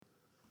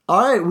All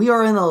right, we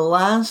are in the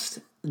last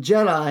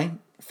Jedi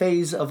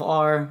phase of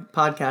our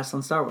podcast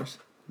on Star Wars.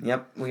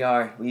 Yep, we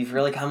are. We've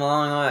really come a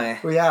long way.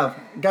 We have.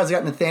 Guys, I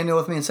got Nathaniel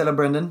with me instead of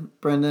Brendan.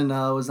 Brendan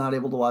was not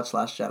able to watch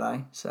Last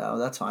Jedi, so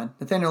that's fine.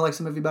 Nathaniel likes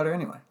the movie better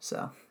anyway,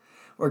 so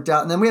worked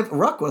out. And then we have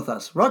Ruck with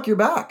us. Ruck, you're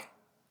back.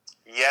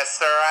 Yes,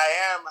 sir,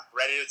 I am.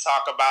 Ready to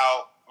talk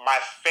about my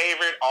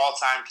favorite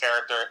all-time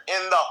character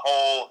in the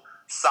whole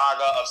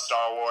saga of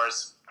Star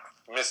Wars,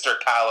 Mr.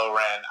 Kylo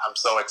Ren. I'm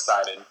so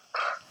excited.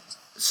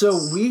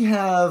 So we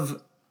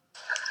have...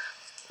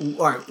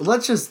 All right,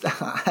 let's just...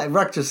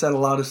 Ruck just said a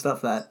lot of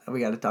stuff that we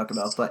got to talk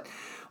about, but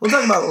we'll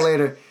talk about it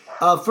later.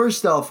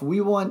 First off, we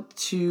want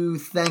to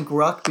thank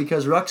Ruck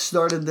because Ruck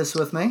started this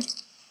with me.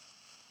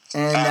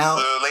 And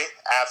Absolutely.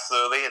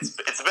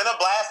 It's been a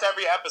blast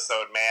every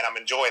episode, man. I'm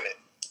enjoying it.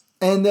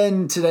 And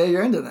then today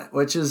you're into that,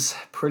 which is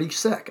pretty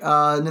sick.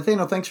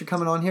 Nathaniel, thanks for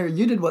coming on here.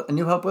 You did what, A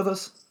New Hope with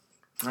us?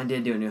 I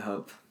did do A New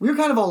Hope. We were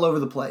kind of all over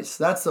the place.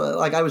 That's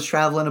I was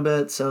traveling a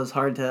bit, so it's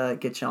hard to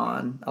get you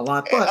on a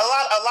lot. But a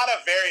lot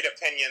of varied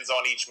opinions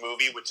on each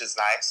movie, which is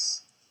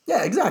nice.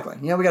 Yeah, exactly.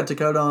 Yeah, we got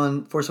Dakota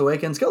on Force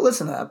Awakens. Go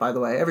listen to that, by the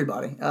way,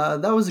 everybody.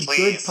 That was a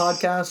good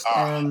podcast.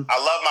 And I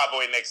love my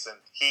boy Nixon.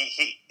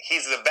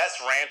 He's the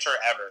best rancher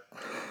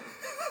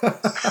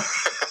ever.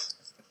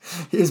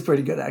 He is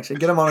pretty good, actually.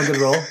 Get him on a good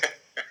roll.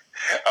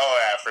 Oh,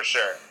 yeah, for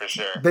sure.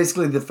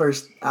 Basically, the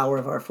first hour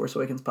of our Force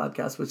Awakens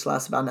podcast, which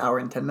lasts about an hour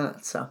and 10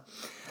 minutes. So,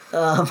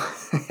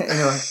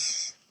 anyway.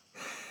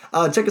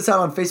 Check us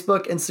out on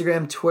Facebook,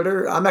 Instagram,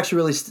 Twitter. I'm actually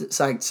really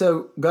psyched.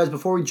 So, guys,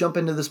 before we jump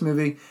into this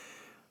movie,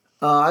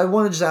 I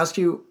want to just ask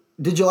you,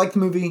 did you like the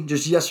movie?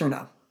 Just yes or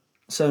no.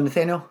 So,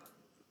 Nathaniel?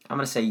 I'm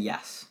going to say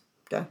yes.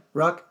 Okay.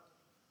 Ruck?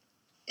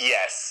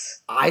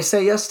 Yes. I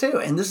say yes, too.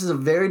 And this is a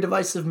very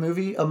divisive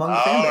movie among the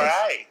fan base. All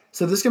right.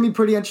 So this is going to be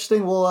pretty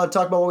interesting. We'll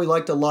talk about what we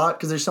liked a lot,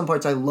 because there's some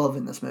parts I love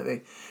in this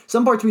movie.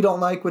 Some parts we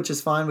don't like, which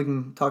is fine. We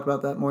can talk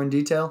about that more in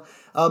detail.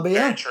 But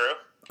yeah, very true.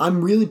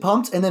 I'm really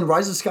pumped. And then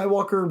Rise of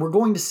Skywalker, we're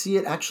going to see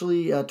it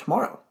actually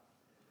tomorrow.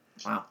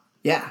 Wow.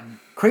 Yeah.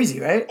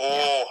 Crazy, right?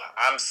 Oh,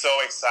 I'm so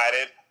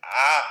excited.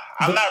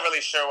 I'm not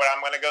really sure what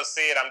I'm going to go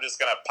see it. I'm just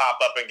going to pop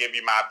up and give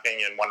you my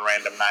opinion one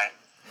random night.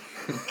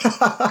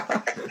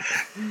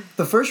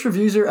 The first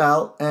reviews are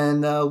out,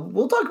 and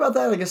we'll talk about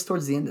that, I guess,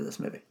 towards the end of this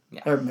movie.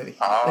 Yeah. Or maybe.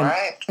 All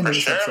right. For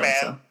sure, episode,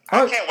 man. So.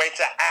 I can't wait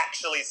to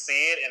actually see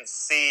it and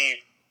see,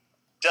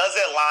 does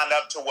it line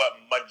up to what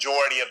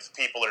majority of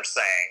people are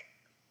saying?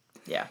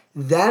 Yeah.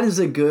 That is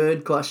a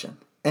good question.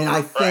 And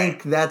I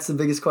think that's the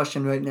biggest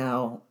question right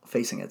now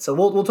facing it. So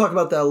we'll talk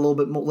about that a little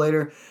bit more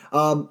later.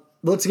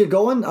 Let's get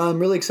going. I'm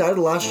really excited.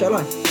 The Last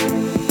Jedi.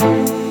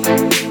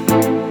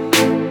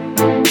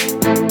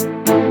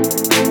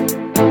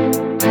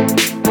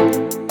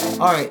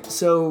 All right,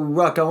 so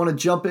Ruck, I want to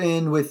jump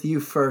in with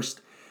you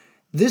first.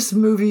 This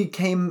movie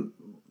came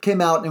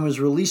out and was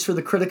released for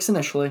the critics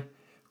initially.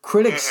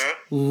 Critics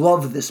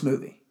love this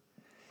movie.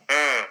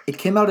 It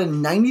came out at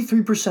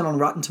 93% on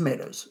Rotten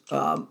Tomatoes.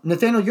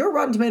 Nathaniel, you're a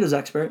Rotten Tomatoes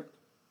expert,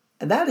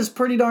 and that is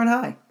pretty darn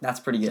high.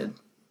 That's pretty good.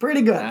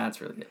 Pretty good. That's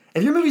really good.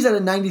 If your movie's at a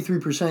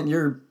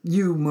 93%,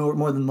 you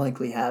more than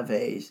likely have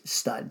a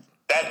stud.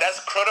 That's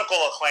critical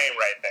acclaim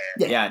right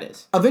there. Yeah, it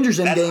is. Avengers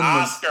That's Endgame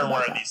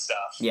Oscar-worthy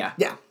stuff. Yeah.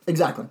 Yeah,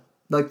 exactly.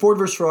 Like Ford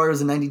vs. Ferrari was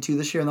in 92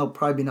 this year, and they'll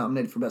probably be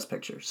nominated for Best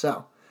Picture.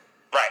 So,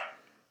 right.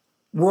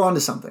 We're on to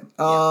something.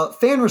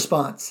 Fan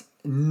response,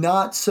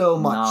 not so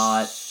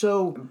much.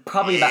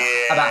 Probably about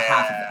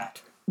half of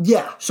that.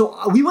 Yeah,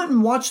 so we went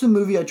and watched the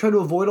movie. I tried to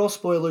avoid all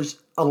spoilers.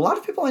 A lot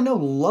of people I know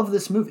love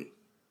this movie,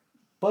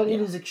 but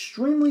it is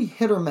extremely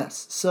hit or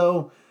miss.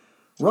 So,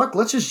 Ruck,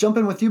 let's just jump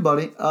in with you,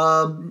 buddy.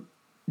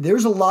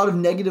 There's a lot of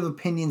negative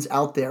opinions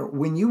out there.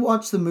 When you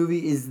watch the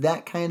movie, is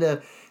that kind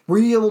of... Were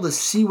you able to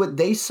see what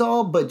they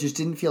saw, but just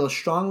didn't feel as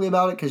strongly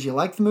about it because you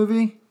liked the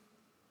movie?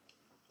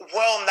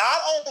 Well, not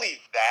only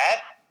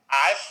that,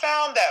 I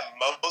found that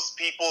most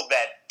people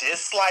that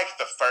disliked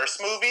the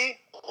first movie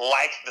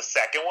liked the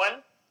second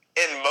one.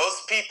 And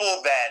most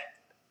people that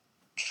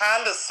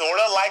kind of sort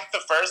of liked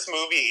the first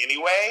movie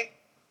anyway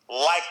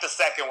liked the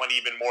second one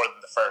even more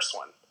than the first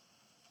one.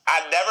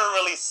 I never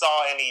really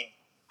saw any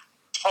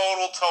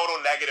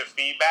total negative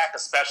feedback,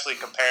 especially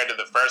compared to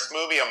the first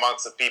movie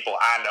amongst the people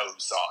I know who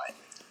saw it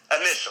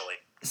initially.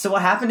 So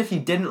what happened if you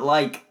didn't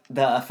like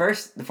the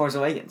Force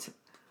Awakens?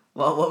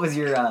 Well, what was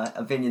your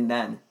opinion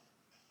then?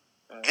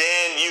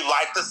 Then you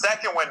liked the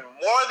second one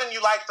more than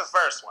you liked the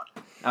first one.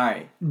 All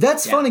right.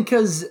 That's funny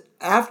because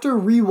after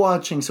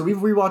rewatching, so we've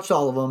rewatched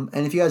all of them,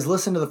 and if you guys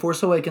listen to the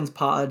Force Awakens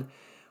pod,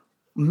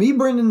 me,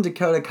 Brendan, and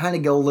Dakota kind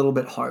of go a little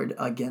bit hard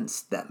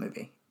against that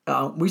movie.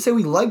 We say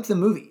we liked the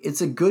movie.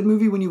 It's a good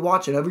movie when you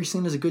watch it. Every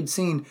scene is a good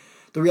scene.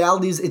 The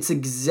reality is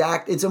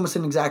it's almost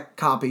an exact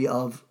copy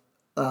of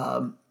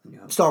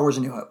Star Wars: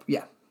 A New Hope.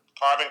 Yeah.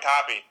 Carbon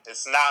copy.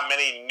 It's not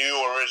many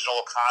new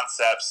original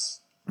concepts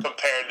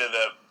compared to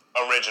the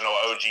original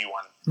OG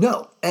one.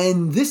 No,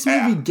 and this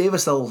movie gave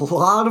us a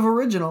lot of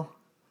original.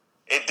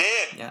 It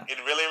did. Yeah. It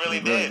really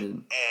did.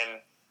 And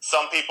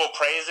some people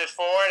praised it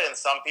for it, and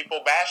some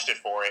people bashed it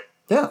for it.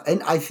 Yeah,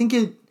 and I think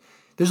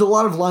there's a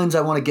lot of lines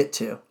I want to get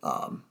to.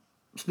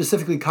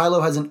 Specifically,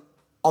 Kylo has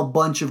a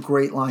bunch of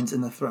great lines in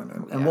the throne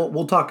room, and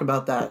we'll talk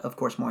about that, of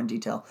course, more in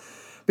detail.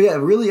 But yeah,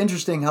 really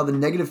interesting how the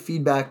negative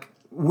feedback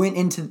went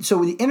into.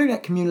 So the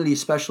internet community,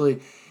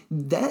 especially,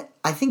 that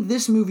I think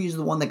this movie is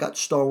the one that got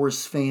Star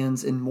Wars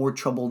fans in more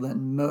trouble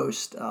than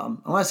most. When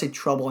I say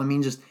trouble, I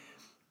mean just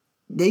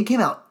they came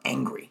out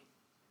angry.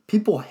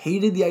 People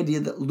hated the idea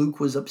that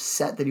Luke was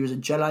upset that he was a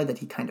Jedi, that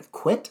he kind of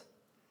quit.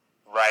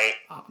 Right.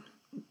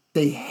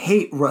 They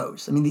hate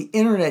Rose. I mean, the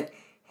internet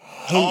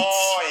hates.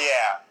 Oh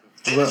yeah.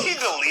 Didn't Rose. she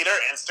delete her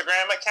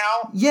Instagram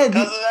account Yeah,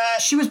 because of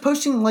that? she was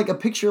posting like a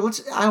picture.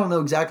 I don't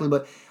know exactly,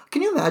 but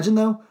can you imagine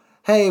though?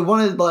 Hey,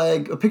 wanted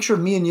like a picture of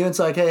me and you. It's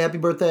like, hey, happy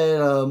birthday,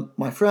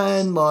 my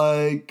friend.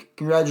 Like,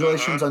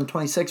 congratulations on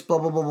 26. Blah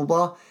blah blah blah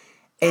blah.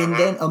 And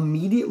then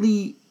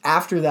immediately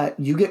after that,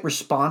 you get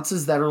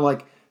responses that are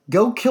like,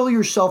 "Go kill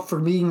yourself for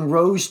being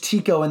Rose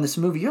Tico in this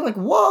movie." You're like,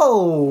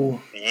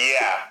 whoa.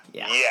 Yeah.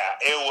 Yeah.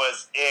 It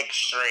was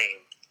extreme.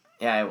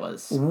 Yeah, it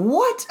was.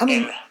 What? I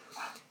mean, And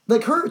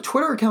like her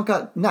Twitter account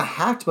got not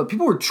hacked, but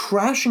people were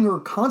trashing her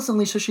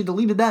constantly, so she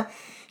deleted that.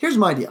 Here's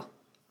my deal.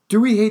 Do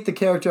we hate the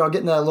character? I'll get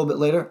into that a little bit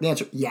later. The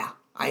answer, yeah.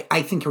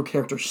 I think her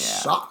character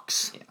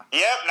sucks. yep,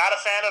 not a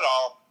fan at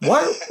all.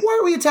 Why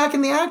are we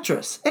attacking the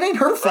actress? It ain't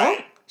her fault.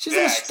 Right. She's in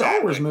Yeah, a Star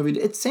exactly. Wars movie.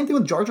 It's the same thing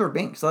with Jar Jar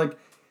Binks. Like,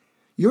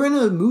 you're in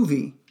a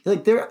movie.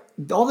 Like,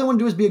 all they want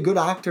to do is be a good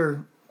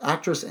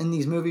actress in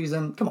these movies,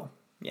 and come on.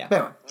 Yeah.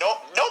 Anyway.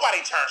 Nobody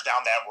turns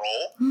down that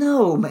role.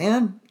 No,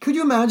 man. Could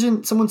you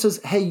imagine someone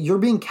says, hey, you're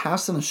being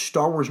cast in a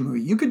Star Wars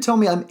movie. You could tell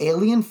me I'm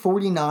Alien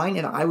 49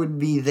 and I would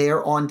be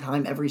there on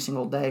time every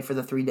single day for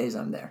the 3 days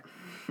I'm there.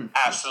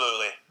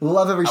 Absolutely.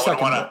 Love every I would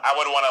second want of to. it. I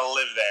would want to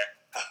live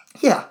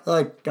there. Yeah,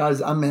 like,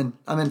 guys, I'm in.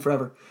 I'm in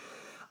forever.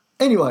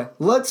 Anyway,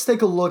 let's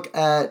take a look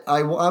at,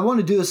 I want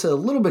to do this a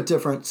little bit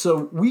different.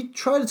 So we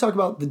try to talk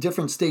about the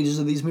different stages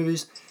of these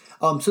movies.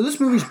 So this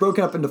movie's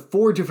broken up into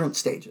 4 different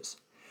stages.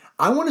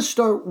 I want to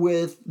start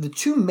with the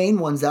 2 main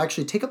ones that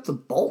actually take up the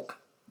bulk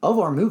of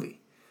our movie.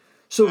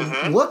 So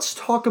let's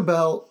talk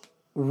about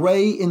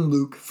Rey and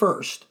Luke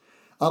first.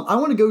 I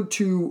want to go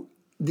to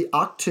the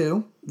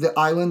Ahch-To, the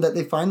island that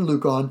they find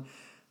Luke on.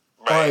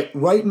 All right,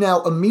 right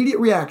now, immediate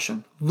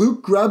reaction.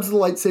 Luke grabs the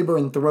lightsaber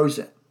and throws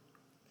it.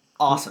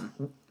 Awesome.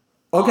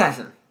 Okay,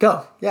 Awesome.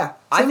 go. Yeah.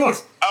 I say think more.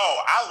 it's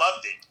I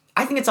loved it.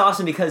 I think it's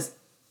awesome because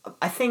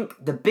I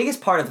think the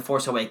biggest part of The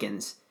Force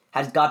Awakens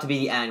has got to be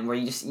the end where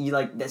you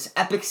like this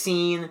epic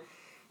scene,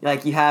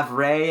 like you have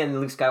Rey and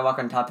Luke Skywalker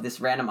on top of this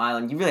random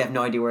island. You really have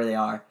no idea where they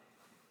are.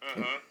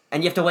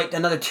 And you have to wait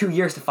another 2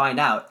 years to find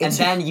out. And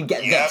then you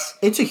get this.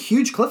 It's a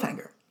huge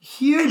cliffhanger.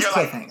 Huge You're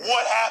cliffhanger. like,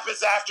 what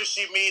happens after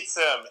she meets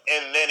him?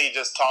 And then he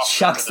just tosses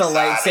Chucks it the to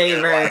side, and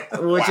you're lightsaber,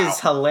 like, which wow. is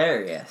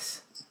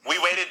hilarious. We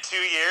waited 2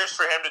 years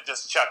for him to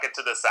just chuck it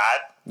to the side.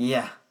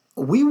 Yeah.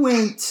 We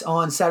went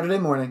on Saturday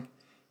morning,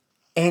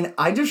 and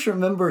I just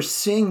remember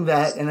seeing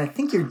that, and I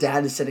think your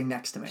dad is sitting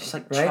next to me. Just,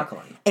 like, right?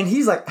 chuckling. And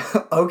he's like,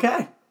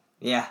 okay.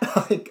 Yeah.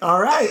 Like,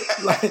 all right,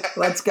 like,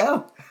 let's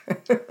go.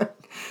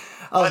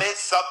 But it's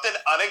something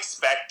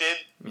unexpected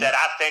that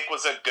I think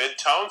was a good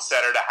tone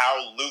setter to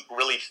how Luke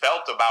really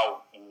felt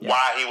about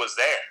why he was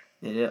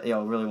there. It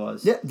really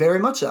was. Yeah, very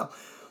much so.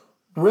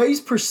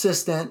 Rey's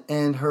persistent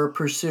in her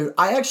pursuit.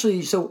 I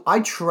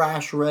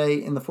trash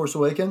Rey in The Force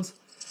Awakens.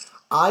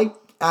 I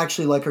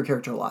actually like her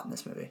character a lot in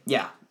this movie.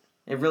 Yeah.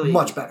 It really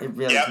Much better. It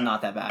really Yep. is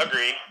not that bad.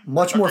 Agreed.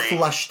 Much more Agreed.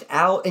 fleshed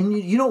out. And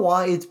you know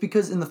why? It's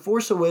because in The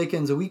Force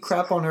Awakens, we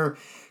crap on her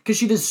because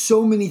she does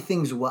so many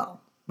things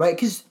well. Right?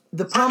 Because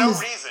the For problem no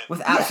is... reason.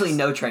 With absolutely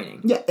Yes. no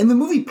training. Yeah, and the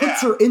movie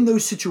puts Yeah. her in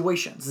those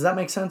situations. Does that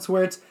make sense?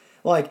 Where it's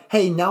like,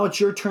 hey, now it's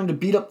your turn to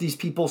beat up these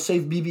people,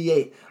 save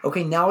BB-8.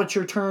 Okay, now it's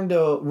your turn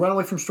to run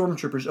away from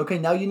stormtroopers. Okay,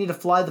 now you need to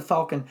fly the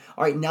Falcon.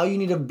 All right, now you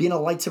need to be in a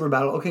lightsaber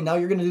battle. Okay, now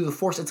you're going to do the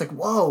Force. It's like,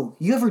 whoa,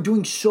 you have her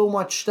doing so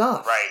much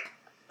stuff. Right.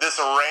 This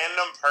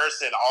random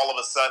person all of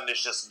a sudden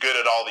is just good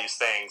at all these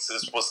things.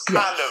 This was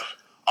kind of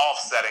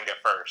offsetting at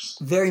first.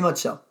 Very much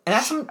so. And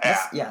that's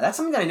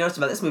something that I noticed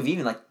about this movie.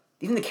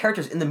 Even the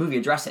characters in the movie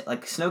address it.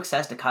 Like Snoke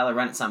says to Kylo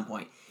Ren at some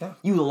point,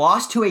 "You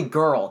lost to a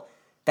girl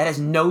that has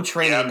no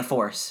training in the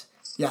Force,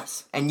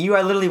 Yes. and you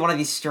are literally one of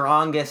the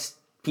strongest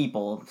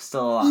people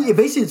still alive." Yeah,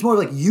 basically, it's more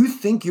like you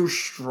think you're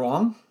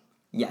strong.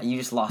 Yeah, you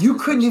just lost. You to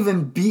this couldn't person.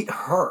 even beat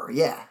her.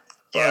 Yeah.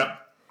 Yep.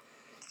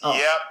 Oh.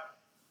 Yep.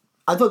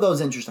 I thought that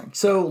was interesting.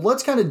 So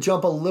let's kind of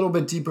jump a little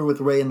bit deeper with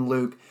Rey and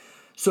Luke.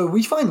 So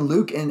we find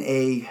Luke in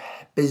a,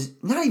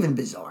 not even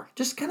bizarre,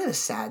 just kind of a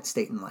sad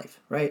state in life,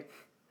 right?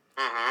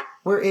 Mm-hmm.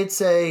 Where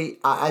it's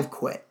I've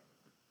quit.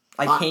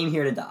 I came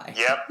here to die.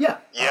 Yep. Yeah.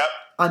 Yep.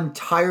 I'm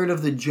tired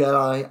of the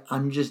Jedi.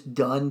 I'm just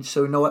done.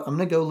 So you know what? I'm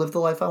going to go live the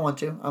life I want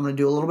to. I'm going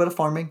to do a little bit of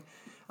farming.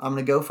 I'm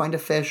going to go find a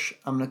fish.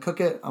 I'm going to cook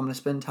it. I'm going to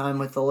spend time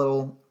with the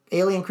little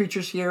alien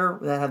creatures here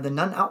that have the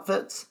nun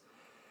outfits.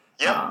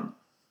 Yep.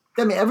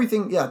 I mean,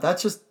 everything,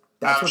 that's I'm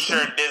what's sure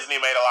going on. Disney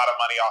made a lot of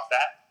money off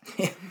that.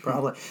 Yeah,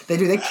 probably. They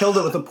do. They killed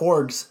it with the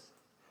porgs.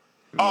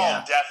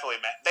 Oh, definitely,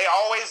 man. They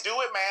always do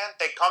it, man.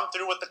 They come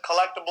through with the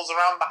collectibles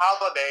around the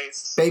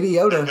holidays. Baby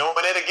They're Yoda. doing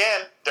it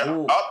again. They're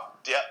Ooh. up.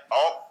 Yeah.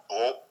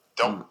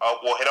 Don't.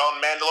 We'll hit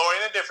on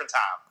Mandalorian a different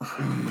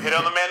time. Hit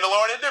on the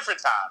Mandalorian a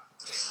different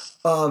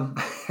time.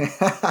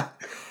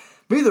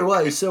 But either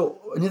way, so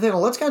Nathaniel,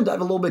 let's kind of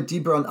dive a little bit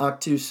deeper on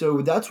Octu.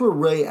 So that's where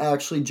Rey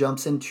actually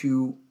jumps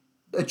into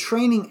a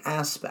training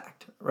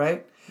aspect,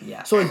 right?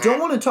 Yeah. So I don't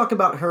want to talk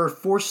about her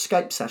Force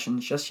Skype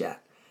sessions just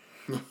yet.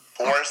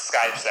 Force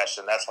Skype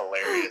session. That's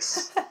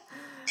hilarious.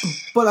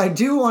 But I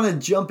do want to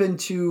jump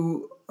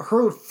into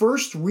her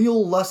first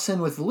real lesson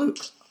with Luke.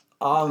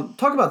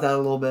 Talk about that a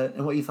little bit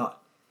and what you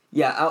thought.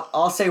 Yeah,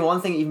 I'll say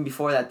one thing even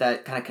before that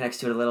kind of connects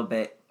to it a little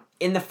bit.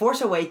 In The Force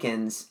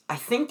Awakens, I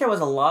think there was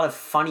a lot of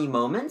funny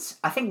moments.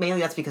 I think mainly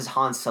that's because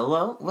Han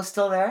Solo was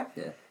still there.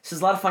 Yeah. So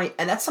there's a lot of funny...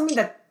 And that's something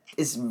that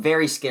is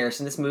very scarce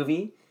in this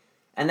movie.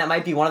 And that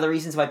might be one of the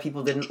reasons why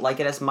people didn't like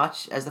it as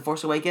much as The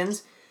Force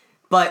Awakens.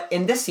 But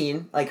in this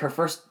scene, like her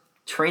first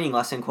training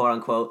lesson,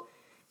 quote-unquote,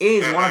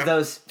 is one of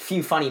those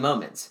few funny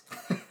moments.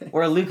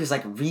 Where Luke is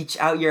like, reach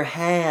out your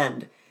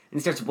hand. And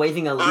he starts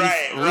waving a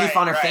leaf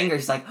on her finger.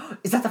 He's like, oh,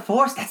 is that the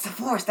Force? That's the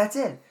Force. That's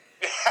it.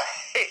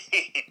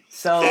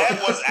 So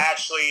that was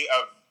actually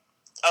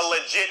a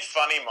legit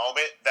funny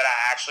moment that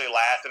I actually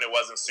laughed and it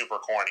wasn't super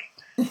corny.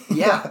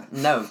 Yeah,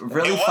 no,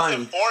 really it funny. It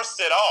wasn't forced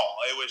at all.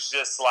 It was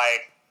just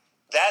like,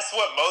 that's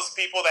what most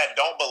people that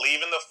don't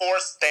believe in the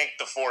Force think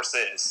the Force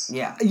is.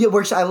 Yeah. Yeah,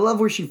 I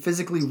love where she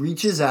physically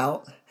reaches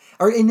out.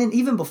 And then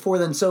even before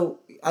then, so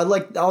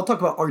I'll talk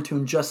about R2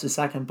 in just a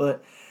second,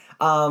 but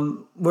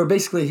where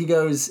basically he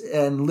goes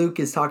and Luke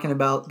is talking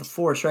about the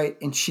Force, right?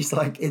 And she's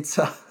like, it's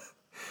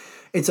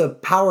a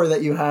power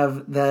that you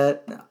have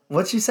that,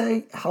 what'd she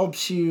say?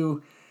 Helps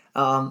you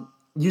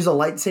use a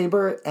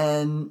lightsaber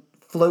and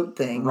float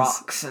things.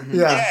 Rocks.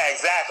 Yeah,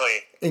 exactly.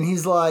 And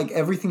he's like,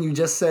 everything you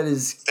just said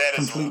is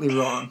completely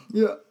wrong.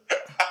 Yeah.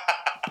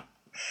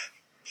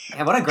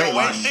 And what a great The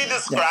way line. she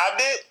described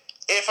it,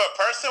 if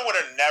a person would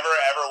have never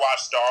ever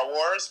watched Star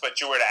Wars, but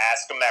you were to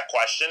ask them that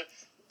question,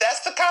 that's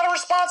the kind of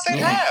response they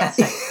have.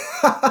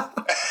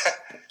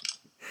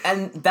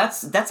 And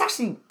that's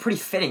actually pretty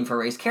fitting for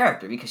Rey's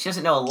character because she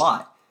doesn't know a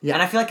lot. Yeah.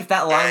 And I feel like if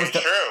that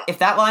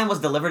line was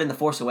delivered in The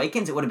Force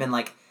Awakens, it would have been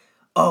like,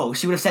 oh,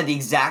 she would have said the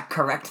exact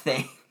correct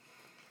thing.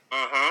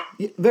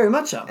 Yeah, very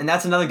much so. And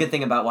that's another good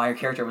thing about why her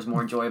character was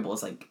more enjoyable.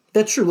 Is like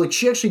That's true. Like,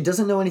 she actually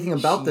doesn't know anything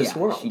about this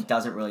world. She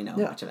doesn't really know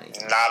much of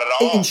anything. Not at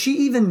all. And she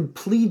even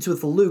pleads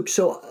with Luke.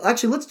 So,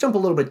 actually, let's jump a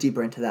little bit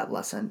deeper into that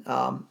lesson.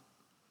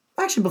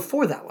 Actually,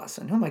 before that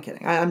lesson. Who am I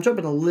kidding? I'm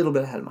jumping a little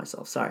bit ahead of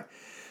myself. Sorry.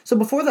 So,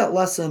 before that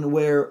lesson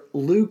where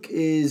Luke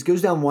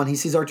goes down one, he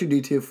sees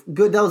R2-D2.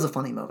 Good, that was a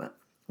funny moment.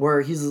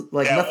 Where he's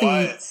like,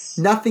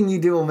 nothing you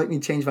do will make me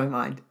change my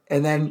mind.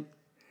 And then,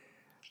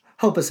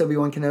 help us,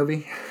 Obi-Wan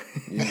Kenobi.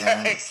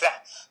 Yeah. Exactly.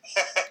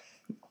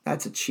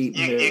 That's a cheap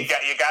You move. got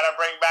to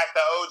bring back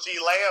the OG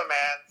Leia,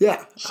 man.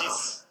 Yeah.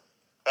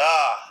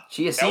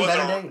 She has seen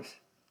better days.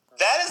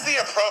 That is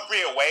the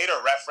appropriate way to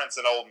reference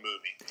an old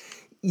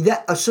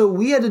movie. So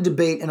we had a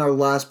debate in our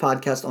last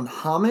podcast on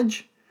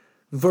homage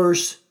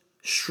versus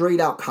straight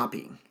out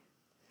copying.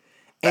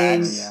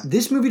 And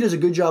this movie does a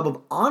good job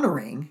of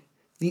honoring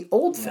the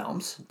old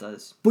films It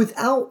does.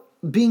 without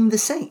being the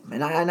same.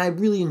 And I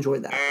really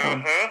enjoyed that.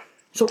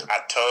 So I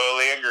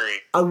totally agree.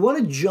 I want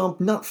to jump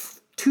not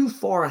too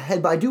far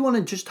ahead, but I do want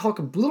to just talk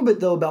a little bit,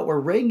 though, about where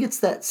Rey gets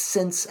that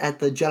sense at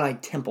the Jedi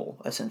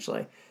Temple,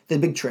 essentially, the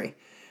big tree.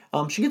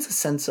 She gets a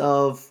sense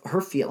of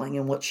her feeling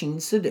and what she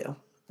needs to do,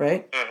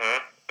 right?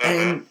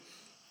 And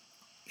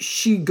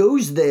she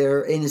goes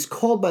there and is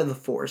called by the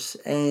Force,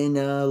 and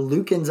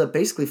Luke ends up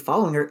basically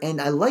following her.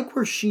 And I like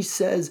where she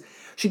says,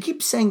 she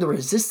keeps saying the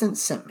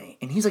Resistance sent me.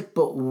 And he's like,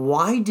 but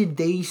why did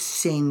they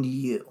send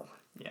you?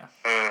 Yeah.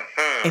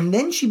 And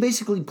then she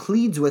basically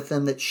pleads with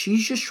them that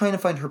she's just trying to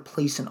find her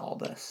place in all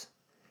this.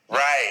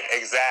 Right,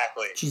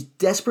 exactly. She's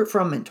desperate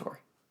for a mentor.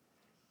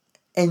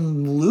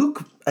 And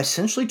Luke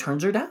essentially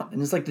turns her down.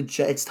 And it's like,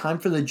 it's time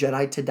for the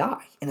Jedi to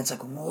die. And it's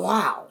like,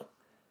 wow.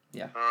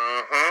 Yeah.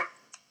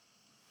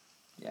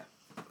 Yeah.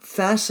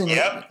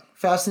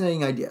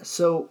 Fascinating idea.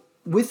 So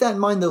with that in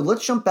mind, though,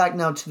 let's jump back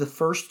now to the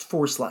first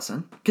Force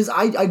lesson. Because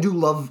I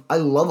love a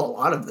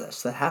lot of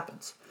this that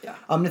happens. Yeah.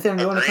 Nathaniel,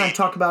 do you want to kind of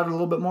talk about it a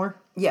little bit more?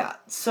 Yeah,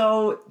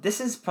 so this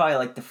is probably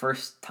like the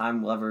first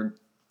time we'll ever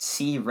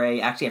see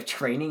Rey actually have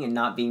training and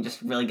not being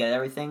just really good at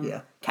everything.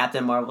 Yeah.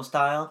 Captain Marvel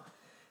style.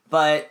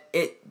 But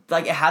it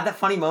had that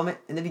funny moment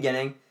in the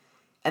beginning,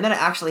 and then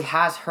it actually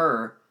has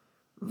her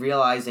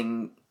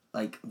realizing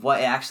like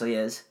what it actually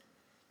is.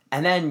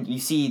 And then you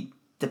see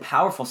the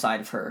powerful side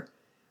of her,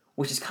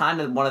 which is kind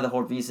of one of the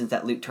whole reasons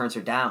that Luke turns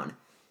her down.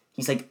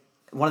 He's like,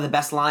 one of the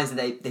best lines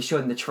that they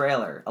showed in the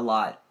trailer a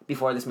lot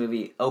before this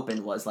movie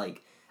opened was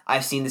like,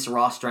 I've seen this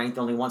raw strength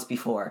only once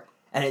before,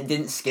 and it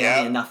didn't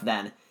scare me enough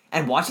then.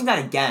 And watching that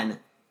again,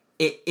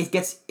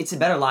 it's a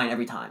better line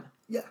every time.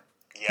 Yeah.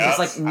 Yep, It's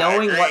like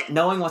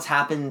knowing what's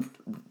happened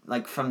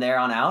like from there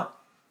on out.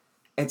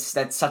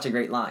 That's such a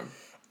great line.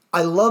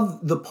 I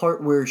love the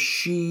part where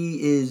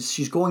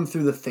she's going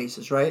through the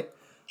phases, right?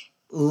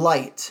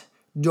 Light,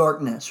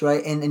 darkness,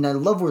 right? And I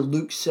love where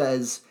Luke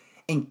says,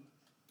 and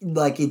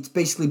like it's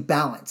basically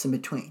balance in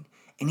between.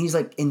 And he's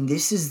like, and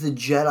this is the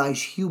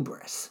Jedi's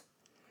hubris.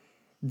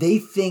 They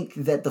think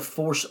that the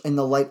Force and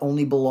the light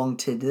only belong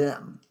to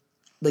them.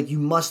 Like, you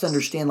must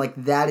understand, like,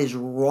 that is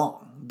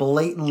wrong.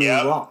 Blatantly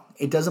wrong.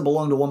 It doesn't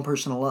belong to one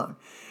person alone.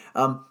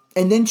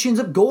 And then she ends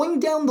up going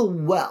down the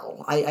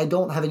well. I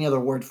don't have any other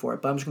word for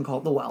it, but I'm just going to call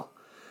it the well.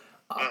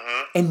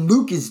 And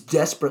Luke is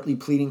desperately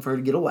pleading for her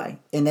to get away.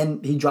 And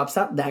then he drops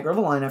that dagger of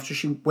a line after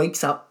she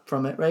wakes up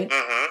from it, right?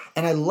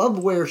 And I love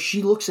where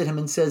she looks at him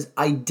and says,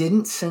 I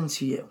didn't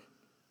sense you.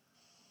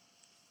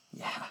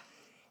 Yeah.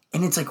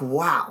 And it's like,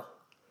 wow.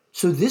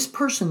 So this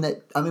person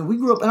that, I mean, we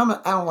grew up, and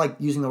I don't like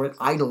using the word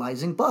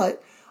idolizing,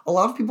 but a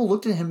lot of people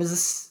looked at him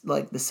as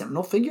like the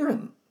seminal figure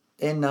in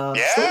Star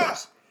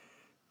Wars.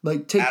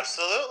 Like,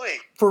 Absolutely.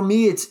 For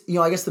me, it's,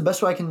 I guess the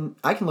best way I can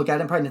look at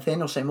it, and probably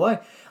Nathaniel same way.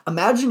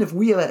 Imagine if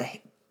we have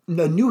a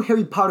new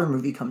Harry Potter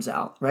movie comes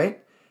out,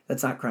 right?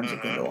 That's not Crimson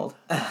Grindelwald.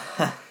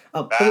 An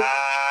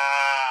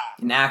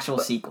actual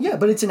sequel. Yeah,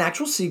 but it's an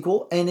actual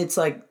sequel, and it's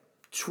like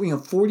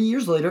 40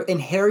 years later, and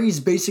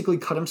Harry's basically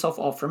cut himself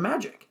off from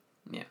magic.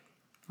 Yeah.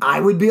 I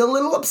would be a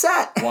little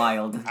upset.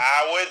 Wild.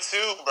 I would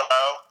too, bro.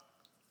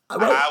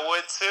 I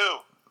would too.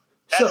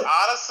 That's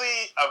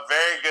honestly a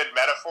very good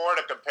metaphor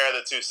to compare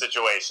the two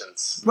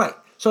situations. Right.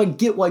 So I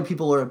get why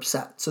people are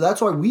upset. So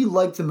that's why we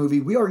like the movie.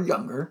 We are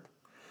younger.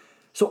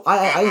 So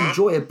I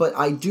enjoy it, but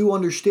I do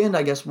understand,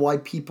 I guess, why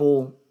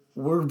people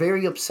were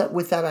very upset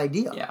with that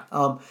idea. Yeah.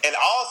 And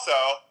also,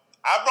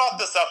 I brought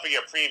this up in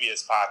your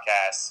previous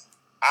podcast.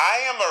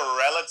 I am a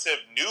relative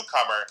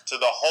newcomer to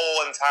the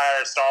whole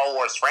entire Star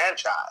Wars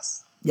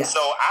franchise. Yeah. So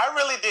I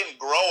really didn't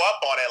grow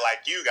up on it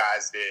like you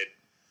guys did.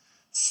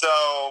 So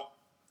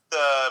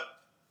the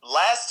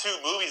last two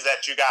movies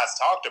that you guys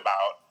talked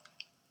about,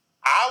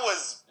 I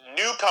was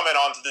new coming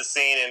onto the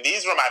scene, and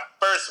these were my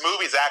first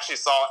movies I actually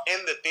saw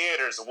in the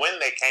theaters when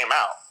they came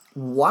out.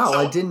 Wow, So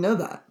I didn't know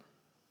that.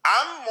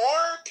 I'm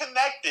more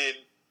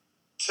connected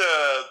to,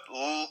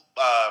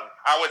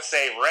 I would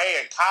say, Rey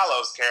and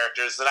Kylo's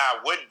characters than I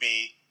would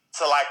be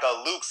to like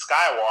a Luke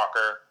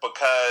Skywalker,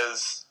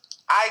 because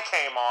I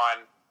came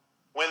on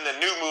when the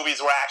new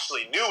movies were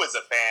actually new as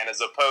a fan,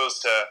 as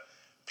opposed to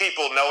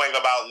people knowing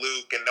about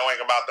Luke and knowing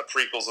about the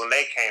prequels when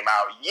they came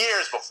out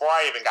years before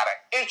I even got an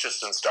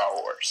interest in Star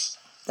Wars.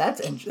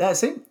 That's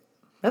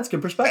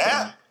good perspective.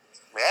 Yeah,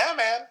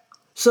 man.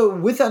 So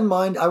with that in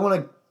mind, I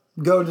want to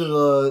go to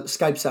the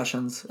Skype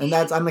sessions, and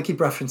I'm gonna keep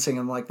referencing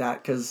them like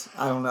that because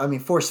I don't know. I mean,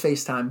 Force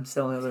FaceTime is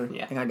the only other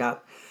thing I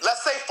got.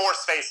 Let's say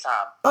Force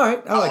FaceTime. All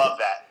right, I love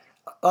that.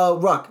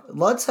 Ruck,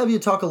 let's have you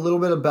talk a little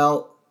bit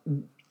about.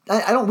 We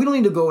don't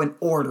need to go in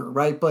order,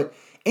 right? But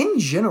in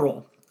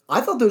general,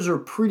 I thought those are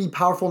pretty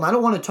powerful, and I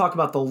don't want to talk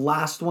about the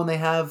last one they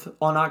have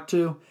on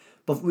Octu,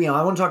 but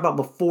I want to talk about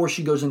before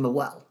she goes in the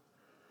well.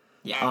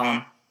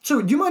 Yeah. So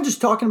do you mind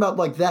just talking about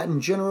like that in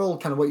general,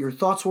 kind of what your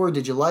thoughts were?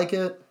 Did you like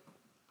it?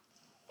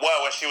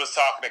 What, when she was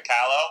talking to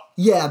Kylo?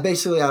 Yeah,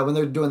 basically, when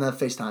they're doing that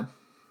FaceTime.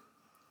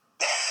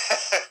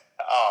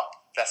 Oh,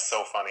 that's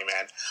so funny,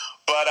 man.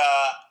 But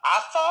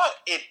I thought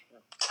it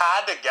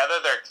tied together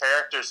their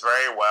characters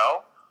very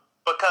well,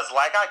 because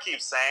like I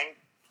keep saying,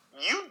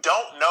 you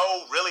don't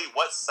know really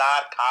what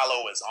side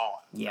Kylo is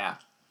on. Yeah.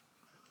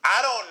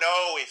 I don't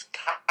know if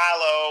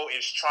Kylo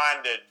is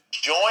trying to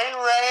join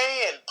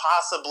Rey and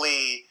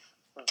possibly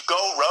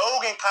go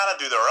rogue and kind of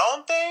do their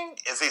own thing.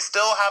 Does he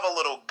still have a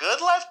little good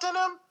left in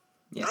him?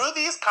 Yeah. Through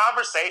these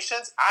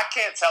conversations, I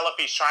can't tell if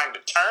he's trying to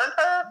turn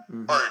her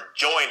or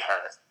join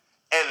her.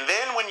 And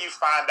then when you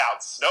find out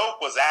Snoke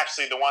was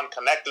actually the one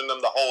connecting them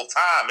the whole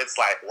time, it's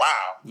like,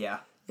 wow. Yeah.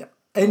 Yeah.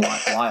 And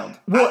Wild.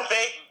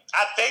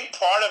 I think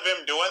part of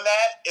him doing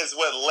that is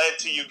what led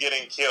to you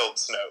getting killed,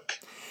 Snoke.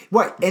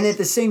 Right, and at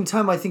the same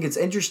time, I think it's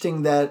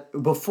interesting that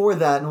before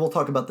that, and we'll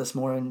talk about this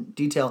more in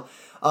detail,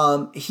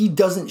 he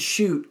doesn't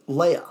shoot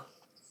Leia.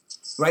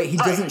 Right? He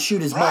doesn't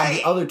shoot his mom.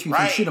 The other two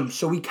can shoot him.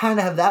 So we kind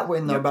of have that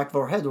in the back of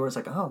our head where it's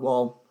like, oh,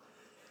 well.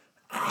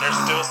 There's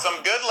still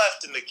some good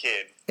left in the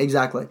kid.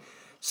 Exactly.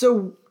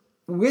 So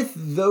with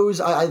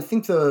those, I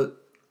think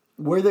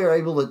where they're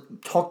able to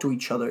talk to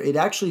each other,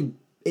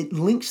 it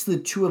links the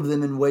two of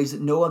them in ways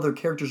that no other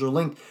characters are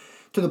linked,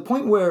 to the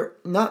point where,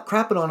 not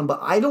crapping on them, but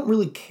I don't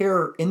really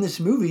care in this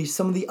movie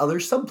some of the other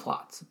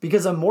subplots,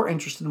 because I'm more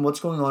interested in what's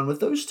going on with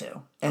those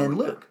two and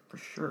Luke. For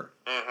sure.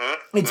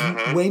 It's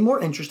way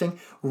more interesting.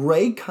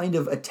 Rey kind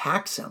of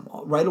attacks him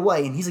right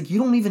away, and he's like, you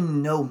don't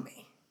even know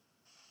me.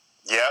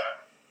 Yep.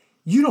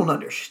 You don't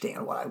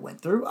understand what I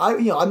went through.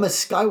 I'm a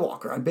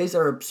Skywalker. I'm based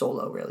out of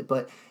Solo, really.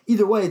 But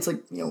either way, it's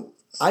like,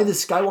 I have the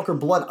Skywalker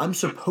blood. I'm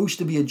supposed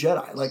to be a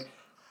Jedi. Like,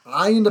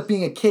 I end up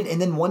being a kid,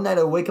 and then one night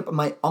I wake up and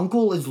my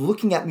uncle is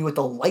looking at me with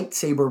a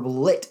lightsaber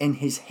lit in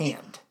his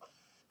hand.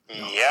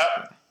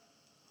 Yep.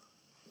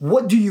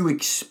 What do you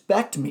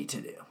expect me to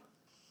do?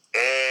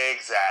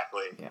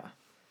 Exactly. Yeah.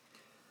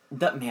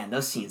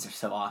 Those scenes are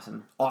so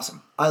awesome.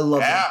 Awesome. I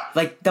love them.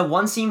 Like the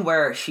one scene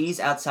where she's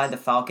outside the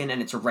Falcon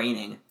and it's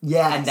raining.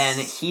 Yes. And then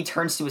he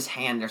turns to his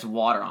hand, there's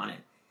water on it.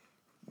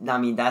 I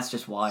mean, that's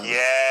just wild.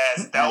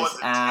 Yes, that was is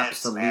intense,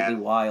 absolutely man.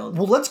 wild.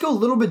 Well, let's go a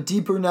little bit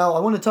deeper now. I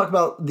want to talk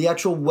about the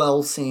actual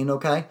well scene,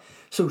 okay?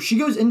 So she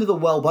goes into the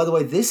well. By the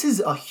way, this is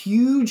a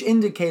huge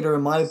indicator,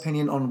 in my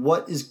opinion, on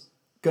what is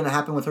going to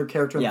happen with her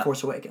character in The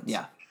Force Awakens.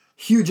 Yeah.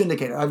 Huge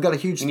indicator. I've got a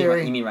huge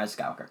theory. You mean Rise of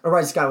Skywalker? Or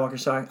Rise of Skywalker,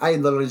 sorry. I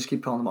literally just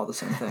keep calling them all the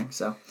same thing,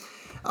 so...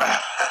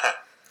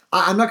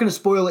 I'm not going to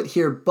spoil it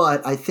here,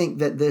 but I think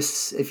that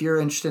this, if you're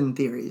interested in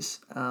theories,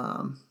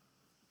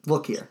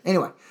 look here.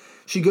 Anyway,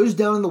 she goes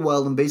down in the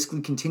well and basically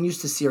continues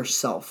to see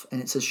herself,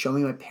 and it says, "Show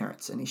me my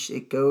parents," and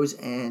it goes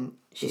and...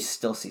 She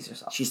still sees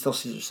herself. She still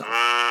sees herself.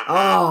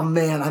 Oh,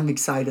 man, I'm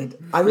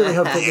excited. I really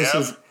hope that this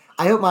is...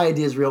 I hope my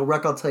idea is real.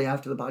 Ruck, I'll tell you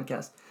after the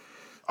podcast.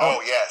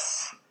 Oh,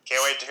 yes.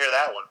 Can't wait to hear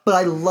that one. But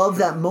I love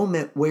that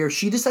moment where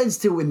she decides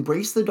to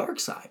embrace the dark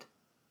side.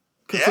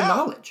 Because the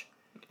knowledge.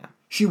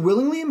 She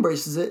willingly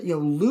embraces it. You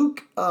know,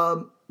 Luke,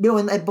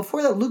 and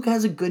before that, Luke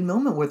has a good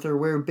moment with her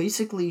where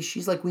basically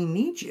she's like, "We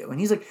need you." And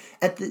he's like,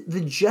 at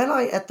the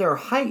Jedi at their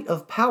height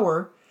of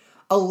power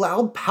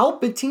allowed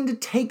Palpatine to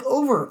take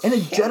over. And a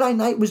Jedi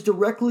Knight was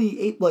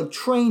directly,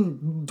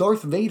 trained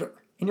Darth Vader.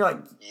 And you're like,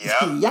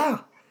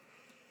 yeah,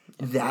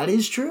 that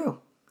is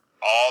true.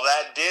 All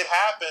that did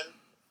happen.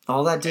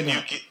 All that did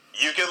happen.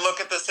 You can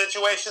look at the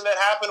situation that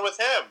happened with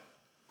him.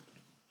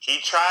 He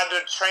tried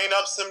to train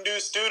up some new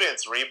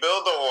students,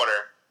 rebuild the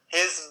order.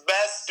 His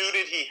best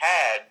student he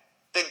had,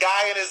 the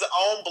guy in his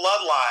own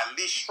bloodline,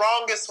 the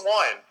strongest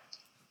one,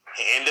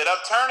 he ended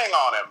up turning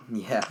on him.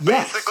 Yeah.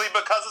 Basically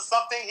because of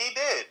something he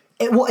did.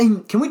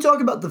 And can we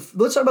talk about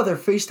let's talk about their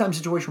FaceTime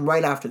situation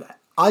right after that.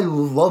 I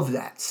love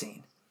that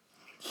scene.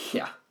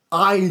 Yeah.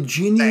 I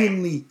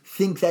genuinely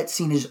think that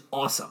scene is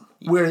awesome.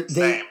 Where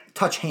they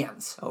touch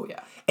hands. Oh,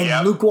 yeah.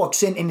 And Luke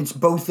walks in, and it's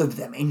both of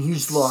them. And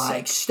he's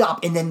like,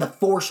 "Stop." And then the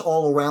Force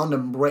all around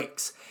him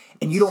breaks.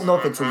 And you don't know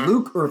if it's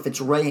Luke or if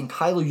it's Rey and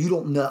Kylo. You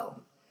don't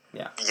know.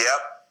 Yeah. Yep.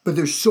 But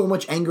there's so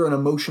much anger and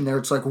emotion there.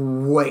 It's like,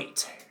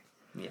 wait.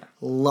 Yeah.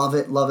 Love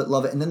it, love it,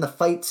 love it. And then the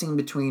fight scene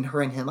between her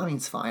and him, I mean,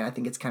 it's fine. I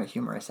think it's kind of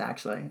humorous,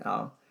 actually.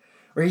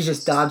 Where he's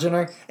just dodging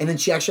her. And then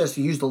she actually has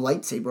to use the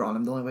lightsaber on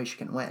him, the only way she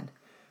can win.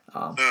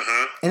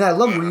 And I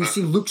love where you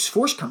see Luke's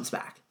Force comes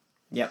back.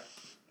 Yep.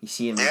 You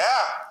see him. Yeah.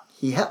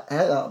 He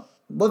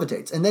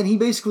levitates. And then he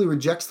basically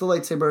rejects the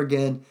lightsaber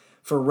again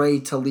for Rey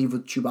to leave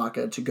with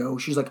Chewbacca to go.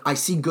 She's like, "I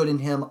see good in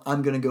him.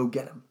 I'm going to go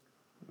get him."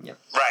 Yep.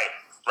 Right.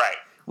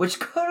 Which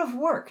could have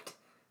worked.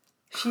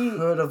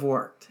 Could have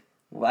worked.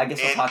 Well, I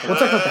guess we'll talk It about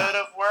could that.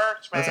 have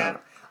worked, man.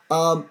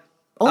 I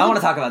want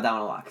to talk about that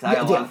one a lot because I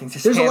got a lot of things to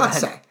say. There's a lot about to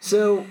say.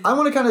 So I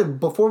want to kind of,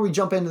 before we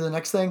jump into the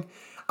next thing,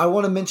 I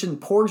want to mention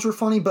Porgs were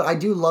funny, but I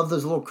do love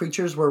those little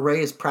creatures where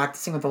Rey is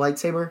practicing with the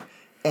lightsaber.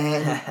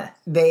 And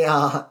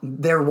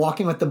they're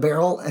walking with the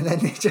barrel, and then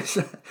they just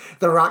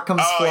the rock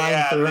comes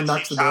flying through and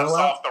knocks the barrel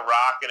out. Off the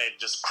rock, and it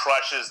just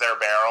crushes their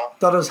barrel.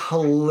 Thought it was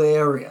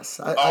hilarious.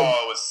 It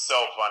was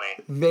so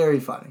funny.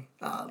 Very funny.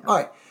 All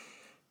right.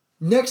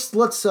 Next,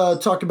 let's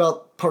talk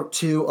about part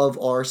 2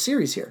 of our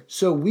series here.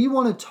 So we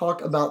want to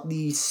talk about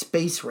the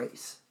space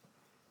race.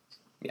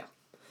 Yeah.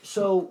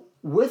 So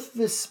with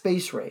this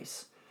space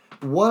race,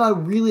 what I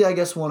really, I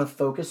guess, want to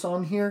focus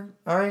on here,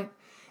 all right,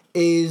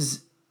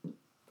 is,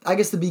 I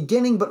guess, the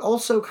beginning, but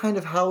also kind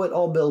of how it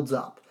all builds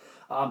up.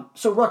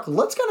 So, Ruck,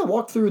 let's kind of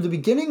walk through the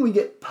beginning. We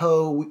get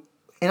Poe,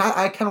 and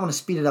I kind of want to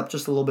speed it up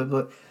just a little bit,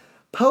 but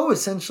Poe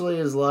essentially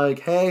is like,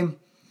 "Hey,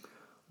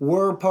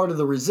 we're part of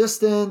the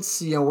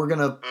Resistance. You know, we're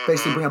gonna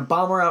basically bring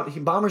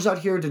bombers out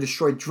here to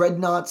destroy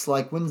dreadnoughts.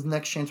 Like, when's the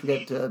next chance we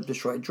get to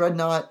destroy a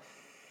dreadnought?"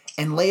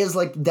 And Leia's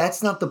like,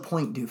 "That's not the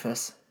point,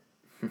 doofus."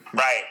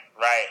 Right.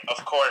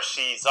 Of course,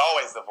 she's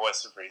always the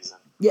voice of reason.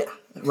 Yeah,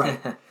 right.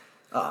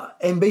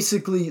 And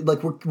basically,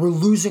 like, we're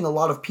losing a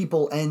lot of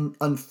people, and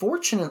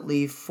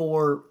unfortunately,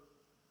 kind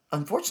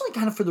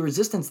of for the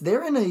Resistance,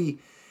 they're in a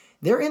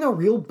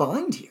real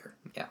bind here.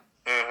 Yeah.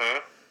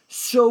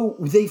 So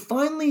they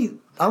finally,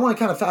 I want to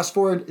kind of fast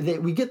forward.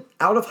 We get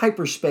out of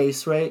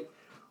hyperspace, right?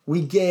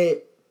 We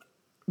get,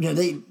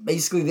 the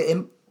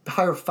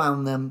Empire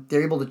found them.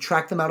 They're able to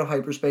track them out of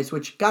hyperspace,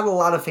 which got a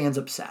lot of fans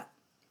upset.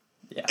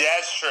 Yeah.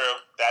 That's true.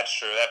 That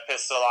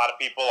pissed a lot of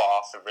people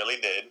off. It really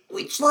did.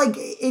 Which, like,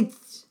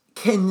 it's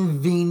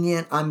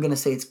convenient. I'm gonna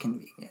say it's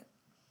convenient,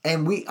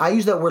 and I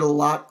use that word a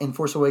lot in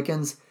Force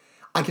Awakens.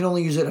 I can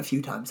only use it a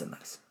few times in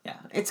this. Yeah.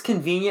 It's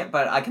convenient,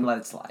 but I can let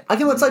it slide. I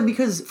can let it slide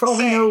because, for all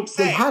we know,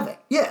 they have it.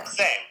 Yeah.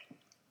 Same.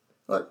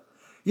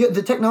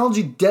 The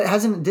technology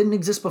didn't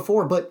exist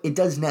before, but it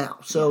does now.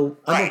 So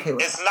I'm okay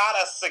with it. It's not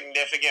a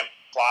significant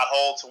plot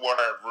hole to where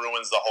it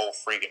ruins the whole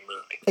freaking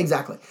movie.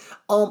 Exactly.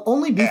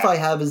 Only beef I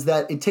have is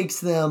that it takes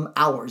them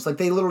hours. Like,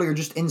 they literally are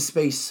just in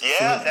space.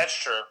 Yeah, that's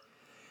true.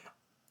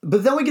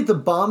 But then we get the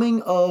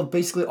bombing of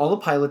basically all the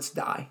pilots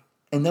die.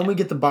 And then we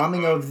get the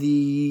bombing of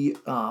the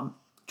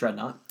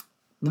Dreadnought.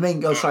 The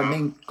main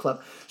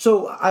club.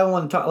 So I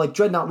want to talk, like,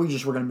 Dreadnought, we're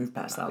going to move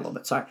past that a little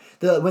bit. Sorry.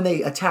 When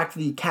they attacked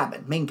the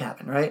main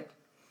cabin, right?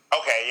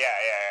 Okay, yeah.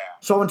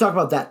 So I want to talk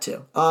about that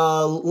too.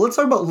 Let's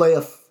talk about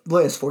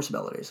Leia's Force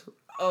abilities.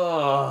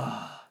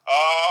 Oh.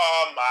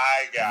 Oh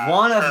my god.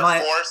 One of Her my-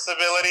 force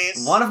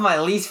abilities. One of my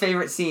least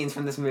favorite scenes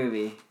from this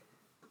movie.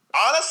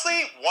 Honestly,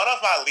 one of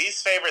my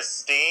least favorite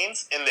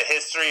scenes in the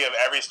history of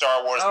every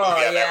Star Wars movie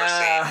I've ever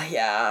seen.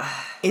 Yeah.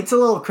 It's a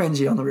little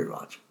cringy on the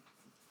rewatch.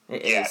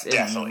 It Yeah, is.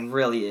 definitely. It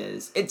really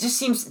is. It just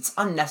seems it's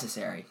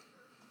unnecessary.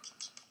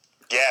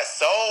 Yeah,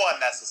 so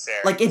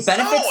unnecessary. Like it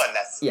benefits. So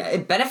unnecessary. Yeah,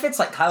 it benefits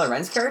like Kylo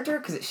Ren's character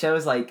because it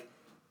shows like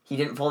he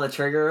didn't pull the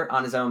trigger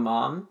on his own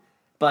mom,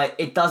 but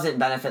it doesn't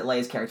benefit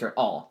Leia's character at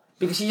all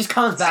because she just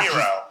comes back.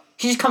 Zero.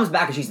 She just comes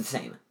back and she's the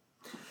same.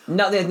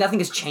 No, nothing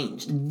has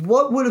changed.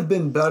 What would have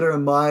been better,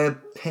 in my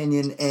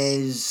opinion,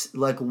 is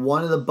like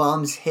one of the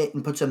bombs hit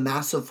and puts a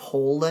massive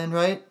hole in,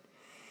 right?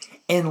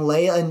 And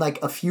Leia and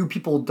like a few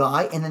people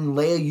die, and then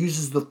Leia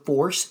uses the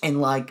Force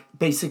and like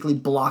basically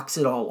blocks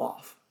it all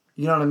off.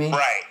 You know what I mean?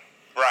 Right.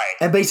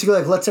 And basically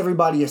like lets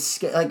everybody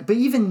escape. Like, but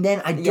even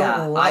then, I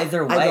don't like.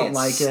 Either way, I don't it's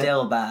like it.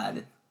 still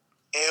bad.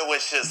 It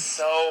was just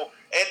so.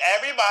 And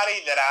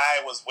everybody that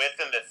I was with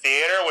in the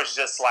theater was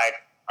just like,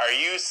 "Are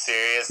you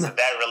serious? Did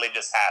that really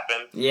just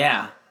happen?"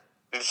 Yeah.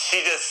 Did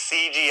she just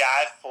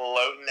CGI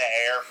float in the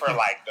air for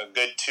like a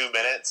good 2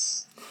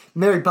 minutes?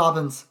 Mary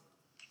Poppins.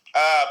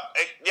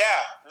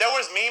 Yeah, there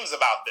was memes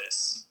about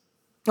this.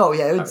 Oh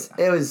yeah,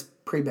 it was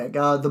pretty big.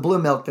 The blue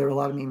milk. There were a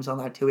lot of memes on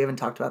that too. We haven't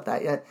talked about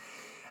that yet.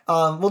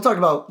 We'll talk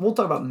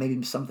about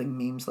maybe something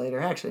memes later.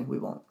 Actually, we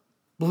won't.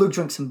 Luke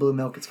drinks some blue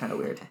milk. It's kind of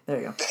weird.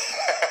 There you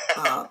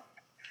go.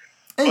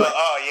 Anyway, But,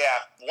 oh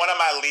yeah, one of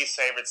my least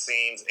favorite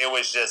scenes. It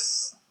was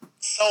just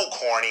so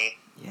corny.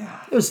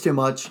 Yeah. it was too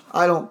much.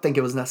 I don't think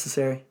it was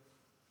necessary.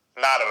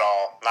 Not at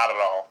all. Not at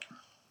all.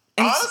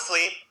 And it's-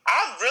 Honestly,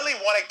 I really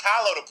wanted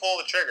Kylo to pull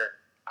the trigger.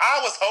 I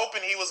was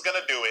hoping he was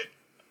gonna do it.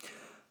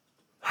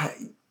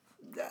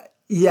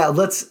 Yeah,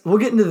 we'll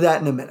get into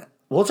that in a minute.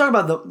 We'll talk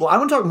about I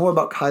want to talk more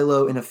about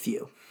Kylo in a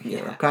few.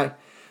 Yeah. Okay.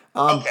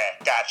 Okay,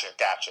 gotcha.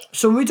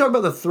 So when we talk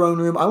about the throne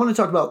room, I want to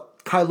talk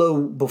about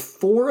Kylo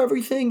before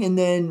everything, and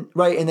then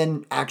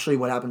actually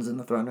what happens in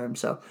the throne room.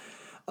 So,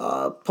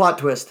 plot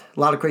twist, a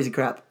lot of crazy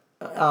crap.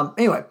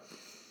 Anyway,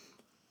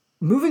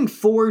 moving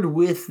forward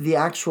with the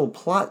actual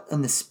plot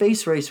and the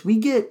space race, we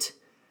get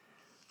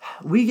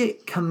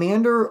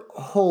Commander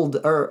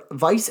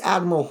Vice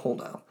Admiral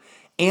Holdo,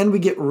 and we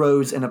get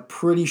Rose in a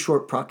pretty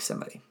short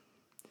proximity.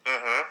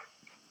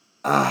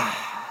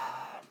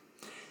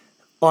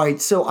 All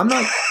right, so I'm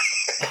not.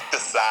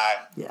 Decide.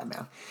 Yeah,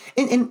 man.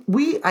 And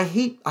I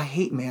hate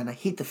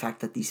the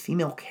fact that these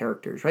female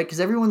characters, right? Because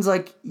everyone's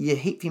like, you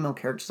hate female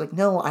characters. Like,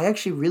 no, I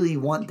actually really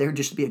want there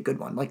just to be a good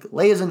one. Like,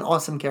 Leia's an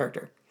awesome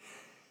character.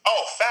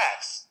 Oh,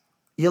 facts.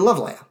 You love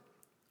Leia.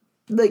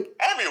 Like,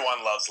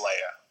 Everyone loves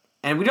Leia.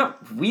 And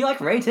we like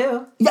Rey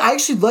too. yeah, I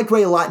actually like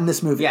Rey a lot in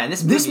this movie. Yeah, in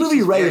this This movie, movie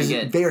she's Rey very is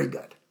good. very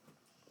good.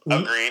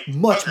 Agreed.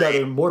 Much Agreed.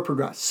 better, more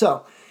progressed.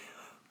 So,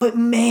 but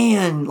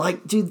man,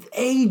 like, dude,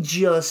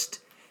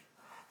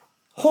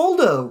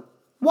 Holdo,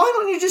 why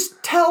don't you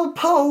just tell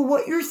Poe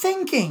what you're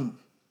thinking?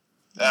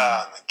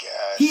 Oh my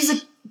gosh. He's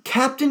a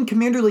captain,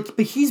 commander, like,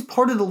 but he's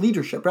part of the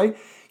leadership, right?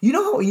 You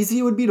know how easy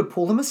it would be to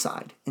pull him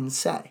aside and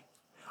say,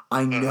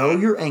 I know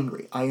you're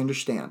angry. I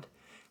understand.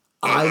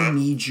 I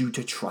need you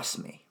to trust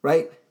me,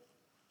 right?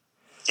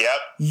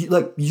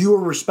 Yep. You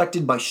are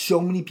respected by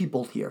so many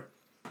people here.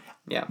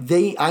 Yeah.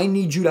 I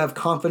need you to have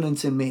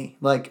confidence in me.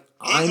 Like,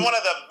 He's one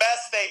of the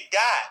best they've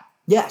got.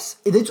 yes,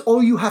 that's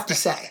all you have to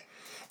say.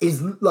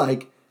 Is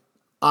like,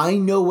 I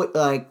know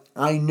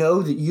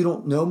that you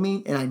don't know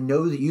me, and I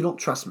know that you don't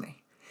trust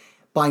me,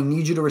 but I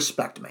need you to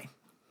respect me.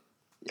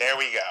 There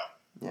we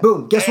go.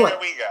 Boom. Guess There what?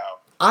 we go.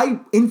 I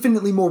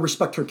infinitely more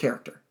respect her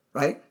character,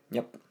 right?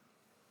 Yep.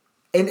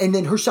 And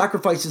then her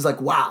sacrifice is like,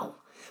 wow.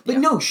 But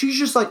no, she's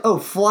just like, oh,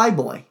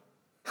 flyboy.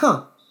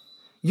 Huh.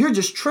 You're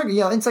just triggered.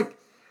 You know, it's like,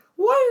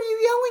 why are you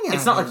yelling at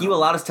It's not him? like you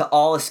allowed us to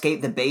all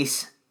escape the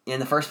base in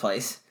the first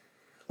place.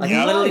 Like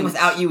Yeah. literally Right.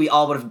 without you, we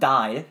all would have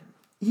died.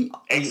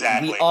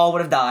 Exactly. We all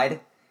would have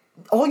died.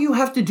 All you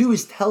have to do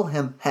is tell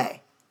him,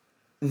 hey,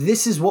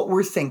 this is what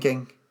we're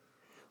thinking.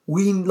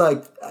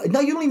 Now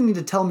you don't even need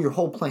to tell him your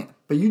whole plan,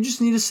 but you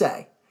just need to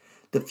say,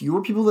 the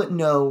fewer people that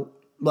know,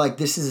 like,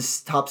 this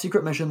is a top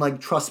secret mission, like,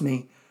 trust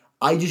me,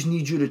 I just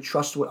need you to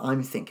trust what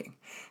I'm thinking.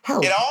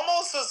 Hell, It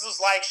almost was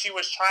like she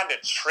was trying to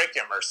trick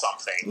him or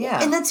something.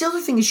 Yeah. and that's the other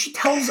thing is she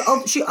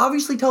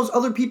obviously tells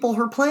other people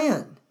her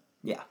plan.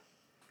 Yeah.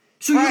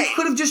 So Right. you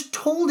could have just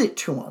told it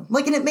to him.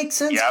 Like, and it makes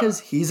sense Yep. because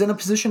he's in a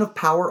position of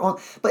power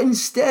but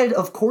instead,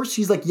 of course,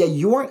 he's like, yeah,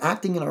 you aren't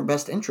acting in our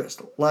best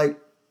interest. Like,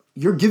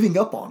 you're giving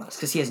up on us.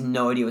 Because he has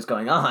no idea what's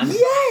going on.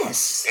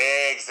 Yes!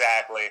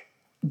 Exactly.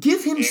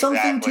 Give him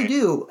something to Exactly.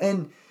 do.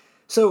 And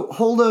so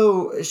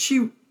Holdo,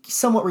 she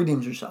somewhat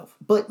redeems herself.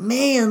 But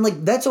man,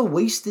 like, that's a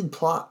wasted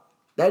plot.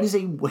 That is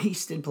a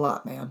wasted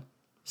plot, man.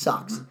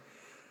 Sucks.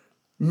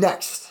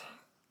 Next,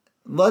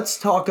 let's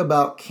talk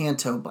about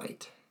Canto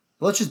Bite.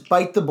 Let's just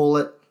bite the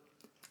bullet.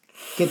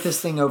 Get this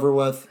thing over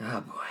with.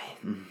 Oh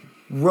boy.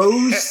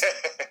 Rose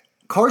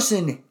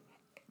Carson,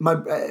 for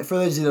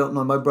those of you that don't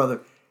know, my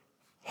brother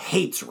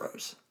hates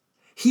Rose.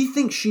 He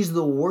thinks she's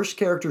the worst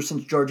character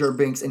since Jar Jar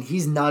Binks, and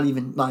he's not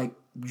even like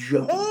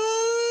joking.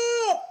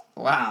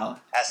 Wow.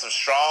 Has some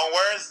strong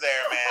words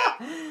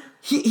there, man.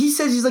 He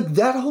says, he's like,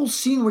 that whole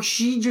scene where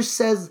she just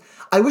says,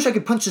 I wish I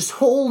could punch this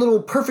whole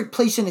little perfect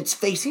place in its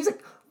face. He's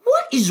like,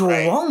 what is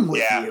Right. wrong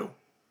with Yeah. you?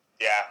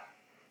 Yeah.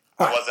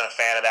 All I right. wasn't a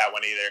fan of that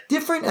one either.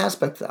 Different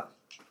aspect, though.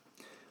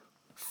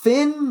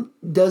 Finn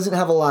doesn't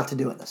have a lot to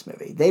do in this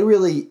movie.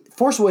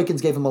 Force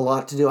Awakens gave him a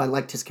lot to do. I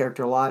liked his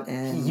character a lot. He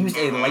And used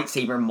a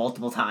lightsaber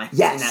multiple times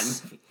Yes. in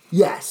that movie.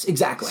 Yes,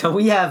 exactly. So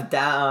we have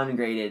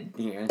downgraded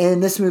here.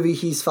 In this movie,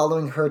 he's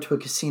following her to a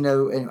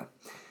casino. Anyway,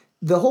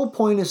 the whole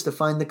point is to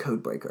find the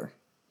codebreaker,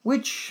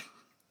 which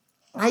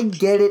I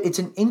get it. It's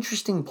an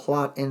interesting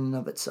plot in and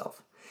of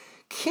itself.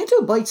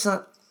 Canto Bite's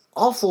not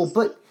awful,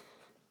 but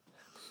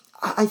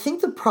I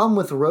think the problem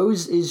with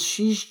Rose is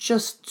she's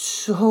just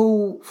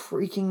so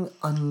freaking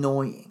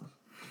annoying.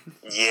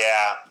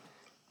 Yeah.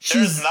 She's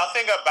There's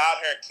nothing about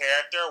her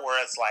character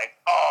where it's like,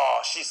 oh,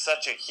 she's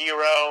such a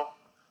hero.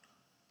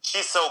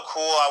 She's so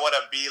cool. I want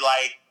to be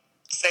like,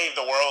 save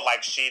the world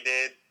like she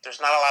did. There's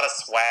not a lot of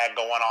swag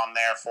going on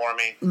there for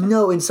me.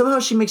 no, and somehow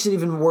she makes it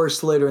even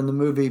worse later in the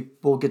movie.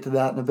 We'll get to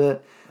that in a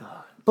bit.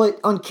 But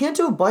on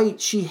Canto Bite,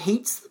 she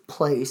hates the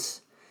place,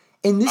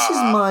 and this is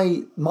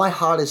my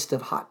hottest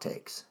of hot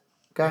takes.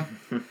 Okay,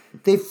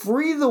 they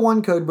free the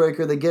one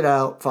codebreaker. They get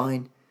out.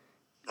 Fine.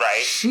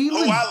 Right? She Who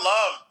would- I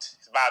loved,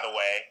 by the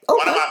way. Okay.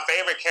 One of my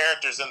favorite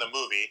characters in the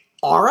movie.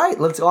 All right,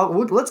 let's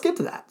get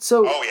to that.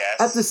 So, Oh, yes.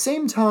 at the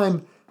same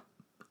time,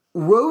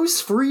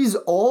 Rose frees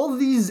all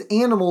these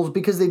animals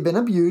because they've been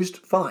abused.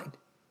 Fine,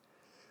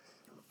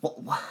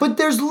 but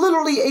there's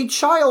literally a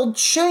child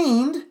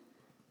chained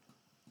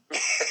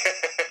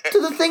to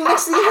the thing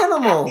next to the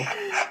animal.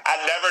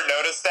 I never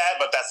noticed that,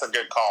 but that's a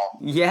good call.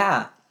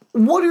 Yeah.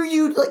 What are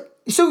you like?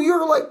 So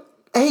you're like,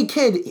 hey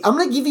kid, I'm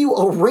gonna give you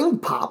a ring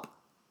pop,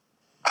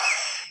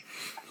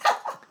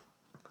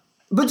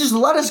 but just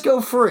let us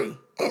go free.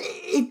 And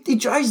it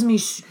drives me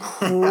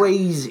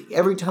crazy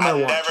every time I I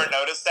watch never it.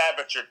 noticed that,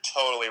 but you're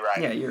totally right.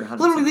 Yeah, you're 100%.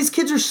 Literally, these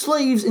kids are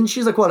slaves, and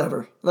she's like,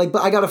 whatever. Like,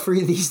 but I gotta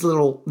free these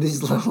little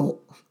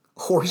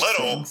horse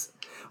Little? things.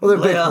 Well, they're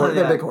big. Little,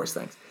 They're yeah. big horse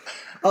things.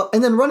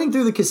 And then running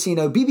through the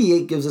casino,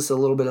 BB-8 gives us a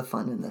little bit of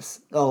fun in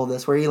all of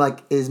this, where he like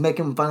is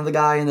making fun of the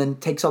guy and then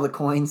takes all the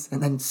coins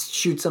and then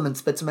shoots them and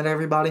spits them at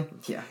everybody.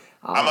 Yeah.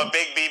 I'm a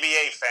big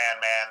BB-8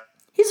 fan, man.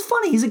 He's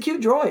funny. He's a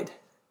cute droid.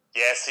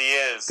 Yes, he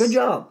is. Good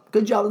job.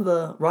 Good job of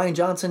the Ryan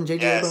Johnson,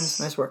 J.J. Yes. Abrams.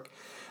 Nice work.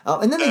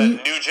 And then The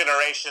the new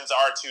generation's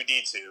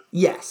R2-D2.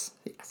 yes.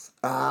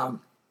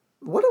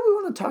 What do we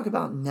want to talk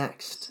about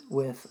next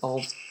with all?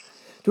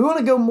 Do we want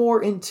to go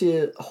more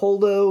into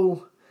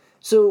Holdo?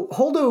 So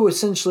Holdo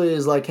essentially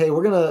is like, hey,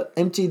 we're gonna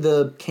empty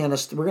the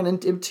canister. We're gonna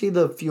empty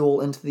the fuel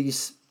into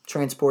these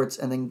transports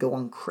and then go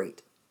on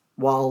crate.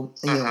 While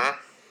you know,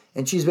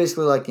 and she's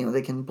basically like,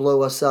 they can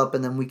blow us up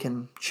and then we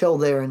can chill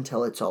there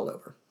until it's all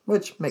over,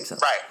 which makes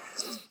sense. Right.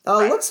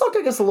 Let's talk,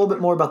 I guess, a little bit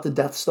more about the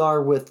Death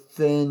Star with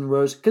Finn,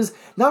 Rose, because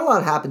not a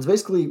lot happens.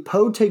 Basically,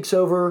 Poe takes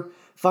over,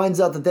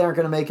 finds out that they aren't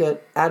going to make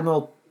it.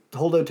 Admiral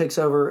Holdo takes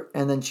over,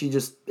 and then she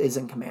just is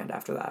in command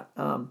after that.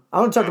 I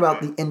want to talk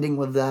about the ending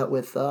with that,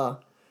 with the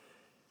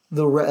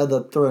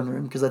throne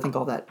room, because I think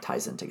all that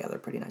ties in together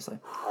pretty nicely.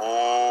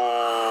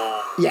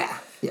 Ooh. Yeah.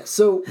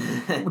 So,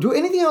 do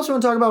anything else you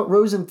want to talk about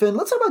Rose and Finn?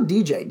 Let's talk about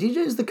DJ. DJ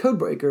is the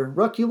codebreaker.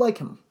 Ruck, you like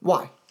him.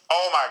 Why?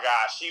 Oh my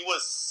gosh, he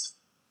was.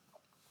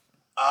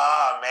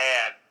 Ah,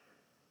 man.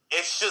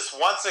 It's just,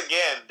 once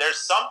again, there's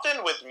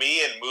something with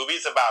me in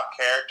movies about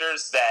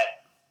characters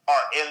that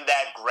are in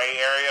that gray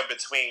area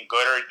between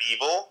good or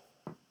evil,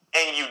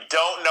 and you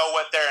don't know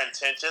what their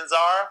intentions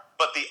are,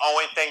 but the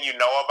only thing you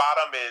know about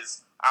them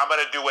is, I'm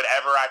going to do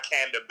whatever I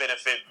can to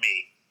benefit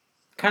me.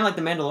 Kind of like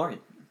The Mandalorian.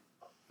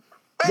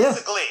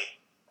 Basically.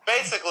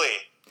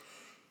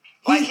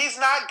 Like, he's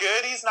not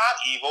good, he's not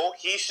evil,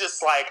 he's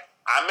just like,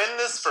 I'm in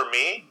this for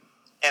me,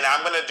 and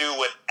I'm going to do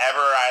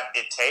whatever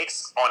it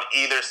takes on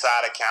either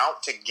side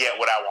account to get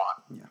what I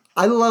want.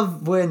 I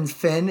love when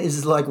Finn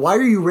is like, why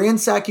are you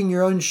ransacking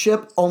your own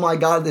ship? Oh my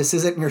god, this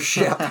isn't your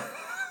ship.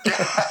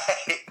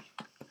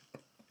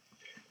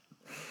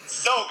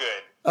 So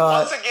good.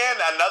 Once again,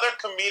 another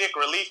comedic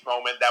relief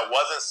moment that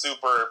wasn't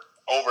super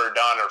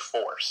overdone or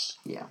forced.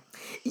 Yeah.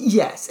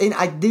 Yes, and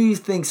I do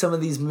think some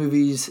of these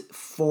movies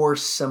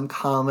force some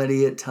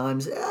comedy at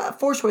times.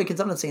 Force Awakens,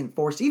 I'm not saying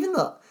forced. Even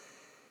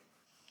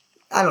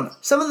I don't know.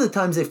 Some of the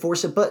times they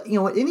force it, but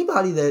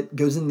anybody that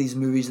goes in these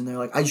movies and they're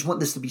like, I just want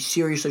this to be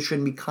serious, it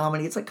shouldn't be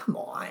comedy. It's like, come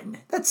on.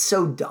 That's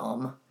so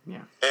dumb.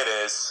 Yeah. It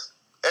is.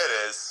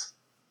 It is.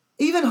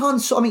 Even Han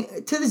Solo,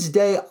 to this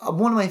day,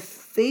 one of my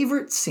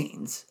favorite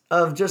scenes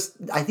of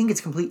I think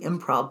it's complete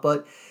improv,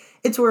 but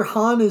it's where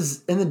Han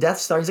is in the Death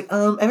Star. He's like,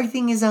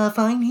 everything is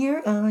fine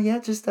here. Yeah,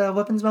 just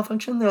weapons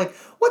malfunction. They're like,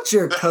 what's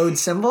your code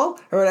symbol?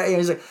 Or whatever.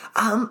 He's like,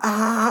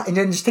 and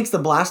then just takes the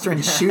blaster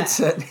and shoots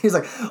it. He's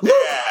like, look,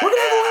 we're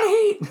gonna have a lot of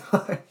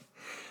heat.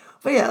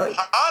 But yeah,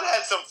 Han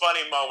had some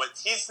funny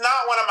moments. He's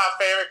not one of my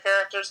favorite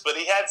characters, but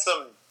he had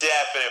some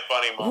definite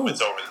funny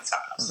moments over the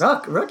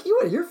top. Ruck,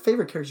 your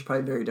favorite characters are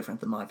probably very different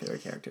than my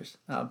favorite characters.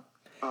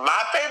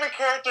 My favorite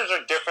characters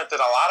are different than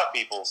a lot of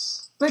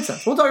people's. Makes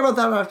sense. We'll talk about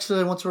that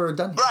actually once we're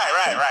done here.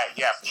 Right.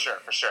 Yeah,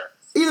 for sure.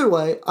 Either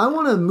way, I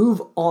want to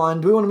move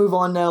on. Do we want to move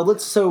on now?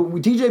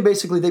 DJ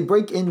basically, they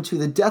break into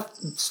the Death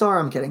Star,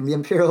 I'm kidding, the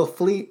Imperial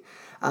fleet,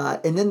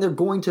 and then they're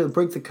going to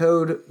break the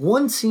code.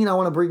 One scene I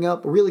want to bring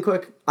up really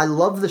quick. I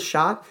love the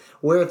shot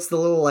where it's the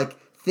little, like,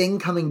 thing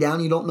coming down.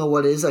 You don't know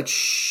what it is, like,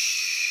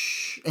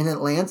 shh, and it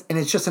lands, and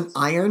it's just an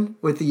iron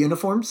with the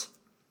uniforms.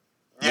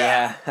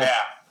 Yeah.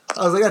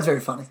 I was like, that's very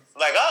funny.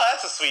 Like, oh,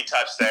 that's a sweet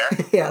touch there.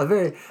 Yeah,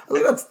 very. I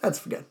think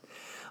that's good.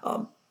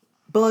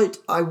 But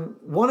I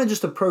want to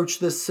just approach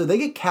this. So they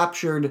get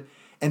captured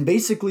and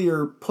basically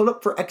are put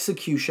up for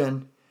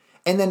execution.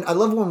 And then I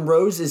love when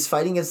Rose is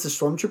fighting against the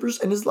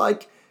stormtroopers and is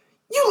like,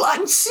 "You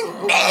lying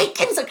snake!"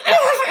 And it's like,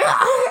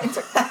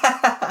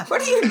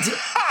 what do you do?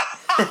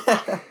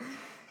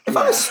 If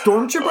I'm a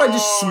stormtrooper, I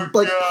just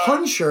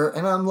punch her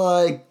and I'm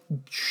like,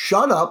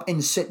 "Shut up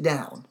and sit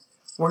down.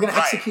 We're gonna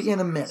execute you in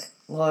a minute."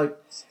 Like,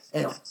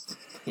 anyway.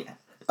 Yeah.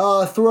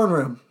 Throne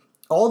room.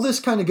 All this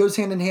kind of goes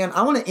hand in hand.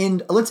 I want to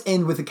end. Let's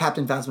end with the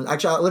Captain Phasma.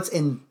 Actually, let's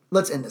end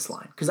this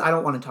line because I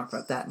don't want to talk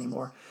about that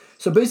anymore.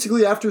 So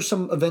basically, after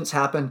some events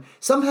happen,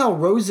 somehow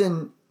Rose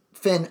and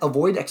Finn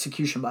avoid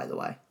execution. By the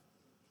way,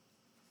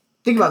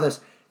 think about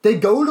this. They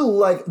go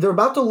to they're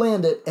about to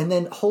land it, and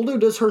then Holdo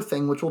does her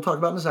thing, which we'll talk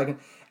about in a second.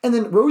 And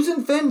then Rose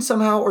and Finn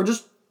somehow are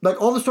just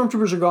all the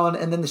stormtroopers are gone,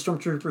 and then the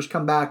stormtroopers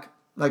come back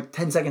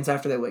 10 seconds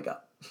after they wake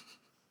up.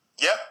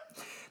 Yep.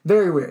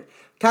 Very weird.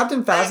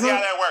 Captain Phasma. Crazy how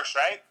that works,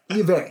 right?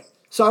 Yeah, very.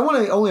 So I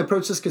want to only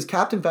approach this because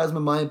Captain Phasma,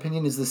 in my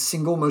opinion, is the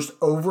single most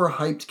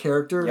overhyped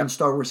character in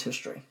Star Wars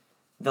history.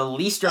 The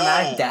least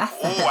dramatic death.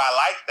 Ooh,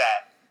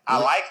 I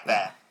like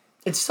that.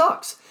 It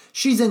sucks.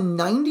 She's in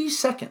 90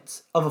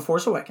 seconds of The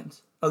Force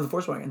Awakens.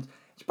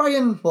 She's probably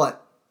in,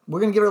 what?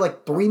 We're going to give her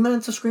 3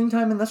 minutes of screen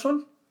time in this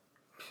one?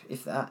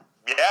 If that.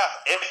 Yeah,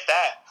 if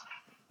that.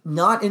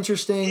 Not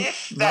interesting,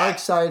 not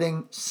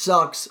exciting,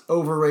 sucks,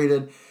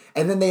 overrated,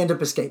 and then they end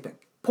up escaping.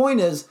 Point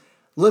is,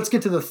 let's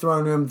get to the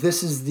throne room.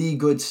 This is the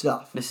good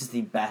stuff. This is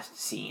the best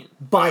scene.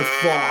 By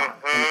far.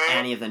 In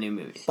any of the new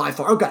movies. By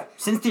far. Okay.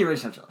 Since the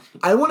original trilogy.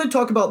 I want to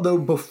talk about, though,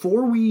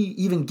 before we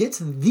even get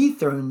to the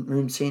throne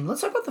room scene,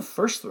 let's talk about the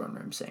first throne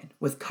room scene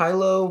with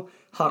Kylo,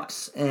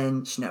 Hux,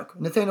 and Snoke.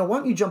 Nathaniel, why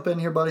don't you jump in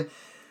here, buddy?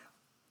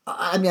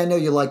 I mean, I know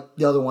you like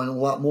the other one a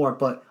lot more,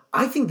 but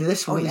I think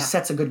this really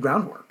sets a good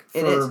groundwork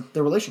for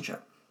their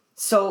relationship.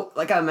 So,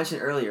 like I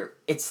mentioned earlier,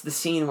 it's the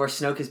scene where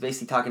Snoke is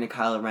basically talking to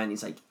Kylo Ren.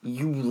 He's like,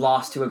 "You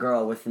lost to a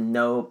girl with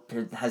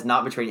has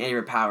not betrayed any of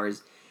her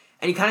powers,"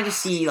 and you kind of just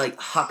see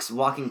Hux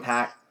walking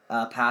past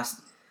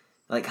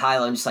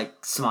Kylo and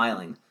just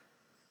smiling.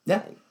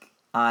 Yeah,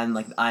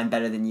 I'm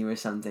better than you or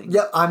something.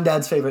 Yep, I'm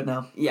Dad's favorite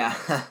now. Yeah,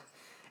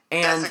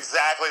 and that's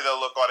exactly the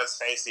look on his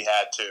face he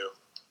had too.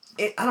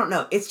 I don't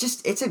know.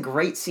 It's a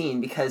great scene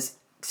because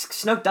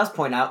Snoke does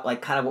point out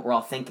kind of what we're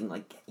all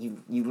thinking,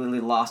 you really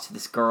lost to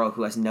this girl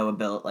who has no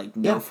ability,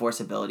 Force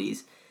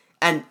abilities,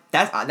 and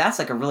that's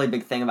a really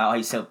big thing about why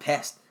he's so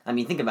pissed. I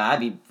mean, think about it, I'd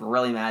be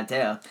really mad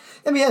too.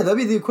 I mean, yeah, that'd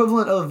be the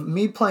equivalent of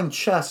me playing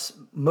chess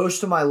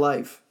most of my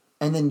life,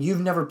 and then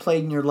you've never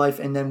played in your life,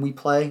 and then we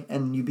play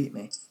and you beat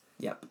me.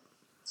 Yep.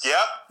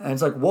 And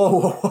it's like,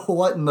 whoa,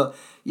 what in the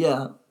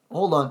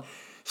hold on.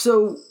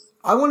 So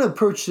I want to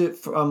approach it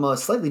from a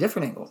slightly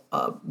different angle.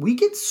 We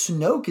get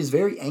Snoke is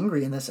very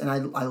angry in this, and I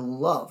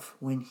love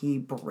when he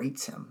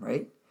berates him,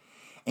 right?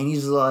 And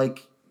he's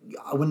like,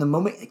 when the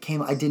moment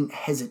came, I didn't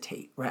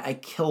hesitate, right? I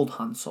killed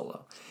Han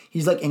Solo.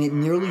 He's like, and it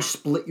nearly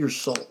split your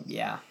soul.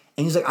 Yeah.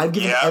 And he's like, I've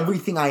given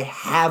everything I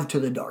have to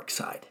the dark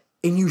side.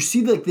 And you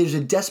see there's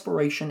a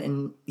desperation,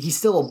 and he's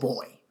still a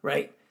boy,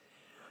 right?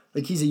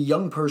 He's a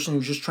young person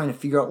who's just trying to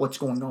figure out what's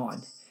going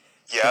on.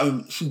 Yeah.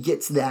 And he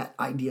gets that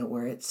idea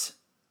where it's,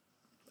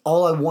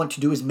 all I want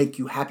to do is make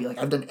you happy.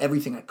 I've done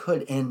everything I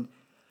could, and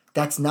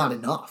that's not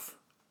enough.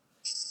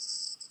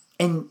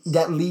 And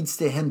that leads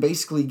to him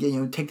basically,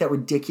 take that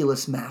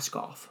ridiculous mask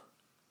off.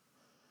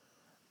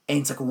 And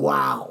it's like,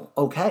 wow,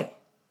 okay.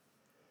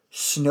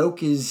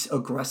 Snoke is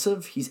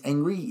aggressive. He's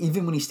angry.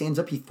 Even when he stands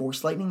up, he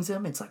force lightnings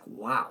him. It's like,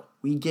 wow,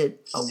 we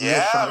get a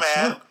real shot of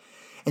Snoke.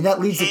 And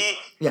that leads to,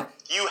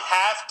 you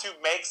have to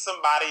make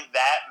somebody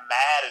that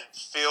mad and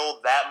feel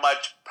that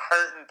much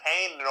hurt and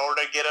pain in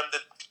order to get him to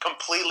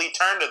completely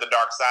turn to the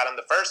dark side in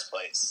the first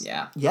place.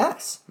 Yeah.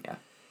 Yes. Yeah.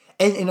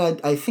 And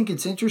I think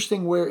it's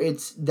interesting where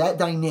it's that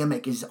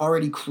dynamic is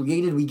already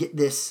created. We get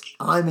this,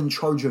 I'm in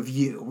charge of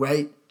you,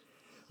 right?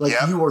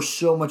 You are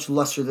so much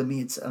lesser than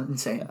me. It's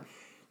insane.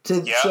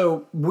 Yeah.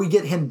 So we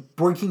get him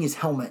breaking his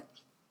helmet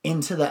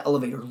into that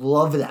elevator.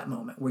 Love that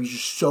moment where he's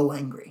just so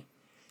angry.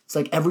 It's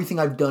like everything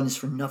I've done is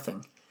for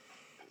nothing.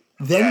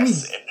 Then I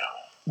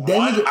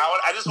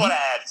just want to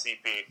add,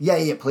 CP.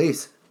 Yeah,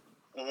 please.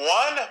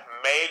 One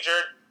major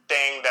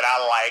thing that I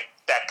like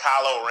that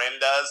Kylo Ren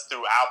does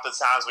throughout the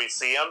times we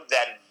see him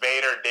that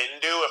Vader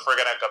didn't do, if we're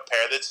going to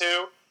compare the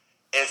two,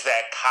 is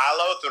that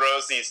Kylo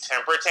throws these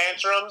temper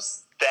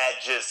tantrums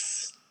that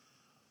just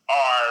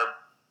are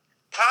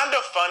kind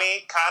of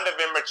funny, kind of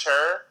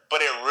immature,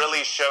 but it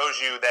really shows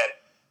you that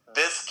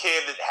this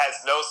kid has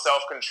no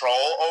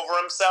self-control over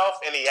himself,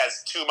 and he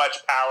has too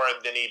much power,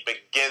 and then he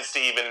begins to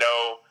even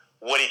know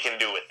what he can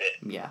do with it.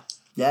 Yeah.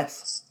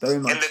 Yes, very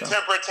much And the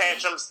temper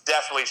tantrums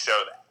definitely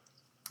show that.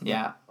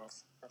 Yeah.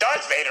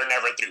 Darth Vader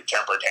never threw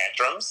temper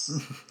tantrums.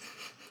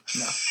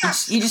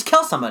 You just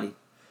kill somebody.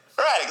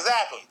 Right,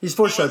 exactly. He's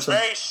force He was chokes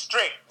him. very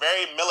strict,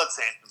 very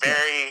militant,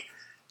 very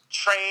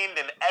trained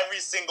in every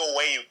single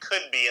way you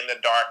could be in the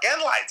dark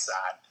and light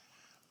side.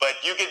 But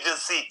you could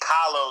just see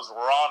Kylo's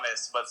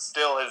rawness, but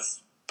still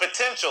his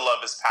potential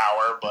of his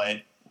power.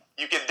 But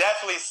you could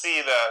definitely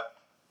see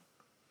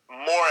the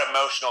more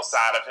emotional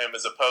side of him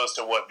as opposed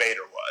to what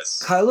Vader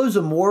was. Kylo's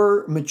a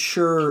more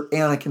mature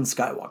Anakin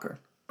Skywalker.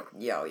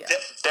 Yeah.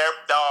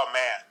 Oh,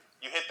 man.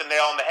 You hit the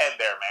nail on the head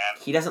there,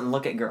 man. He doesn't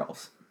look at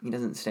girls. He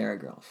doesn't stare at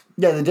girls.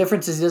 Yeah, the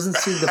difference is he doesn't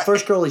see the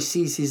first girl he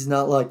sees. He's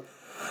not like,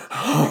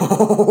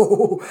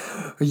 oh,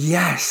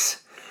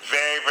 yes.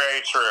 Very,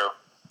 very true.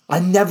 I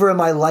never in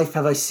my life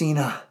have I seen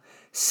a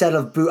set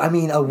of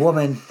a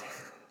woman.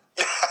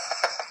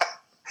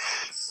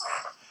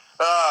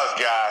 Oh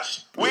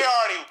gosh, we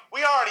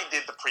already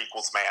did the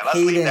prequels, man. Let's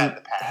leave that in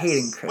the past.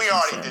 Hating we already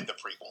Christensen. did the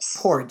prequels.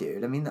 Poor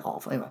dude. I mean,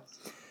 awful. Anyway.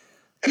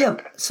 Yeah,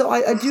 so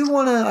I do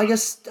want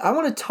to, I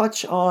want to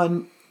touch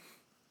on,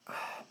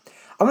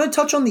 I'm going to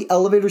touch on the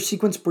elevator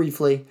sequence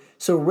briefly.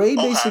 So Rey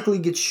basically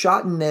gets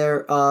shot in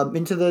there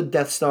into the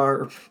Death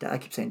Star, or, I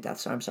keep saying Death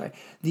Star, I'm sorry,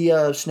 the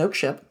Snoke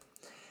ship.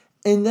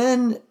 And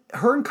then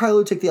her and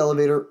Kylo take the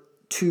elevator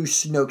to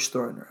Snoke's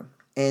throne room.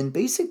 And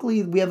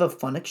basically we have a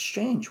fun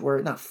exchange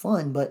where, not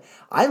fun, but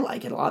I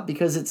like it a lot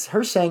because it's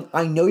her saying,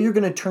 I know you're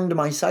going to turn to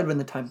my side when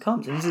the time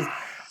comes. And he says,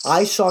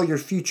 I saw your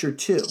future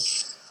too.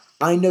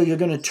 I know you're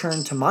going to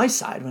turn to my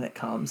side when it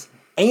comes.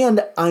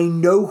 And I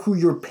know who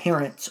your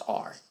parents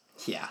are.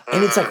 Yeah.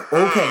 And it's like,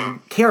 okay,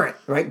 carrot,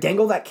 right?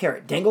 Dangle that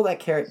carrot, dangle that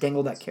carrot,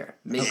 dangle that carrot.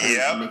 Make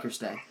her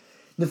stay.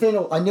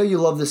 Nathaniel, I know you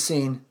love this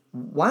scene.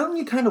 Why don't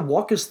you kind of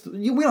walk us through?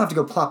 We don't have to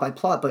go plot by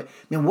plot, but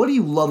man, what do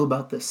you love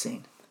about this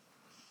scene?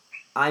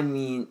 I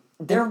mean,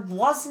 there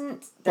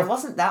wasn't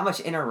that much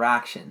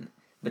interaction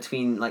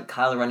between like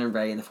Kylo Ren and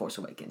Rey in The Force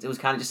Awakens. It was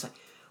kind of just like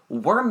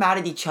we're mad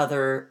at each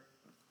other,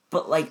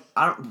 but like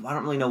I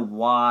don't really know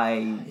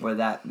why we're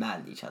that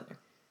mad at each other.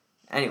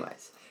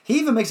 Anyways, he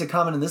even makes a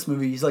comment in this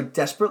movie. He's like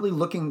desperately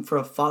looking for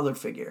a father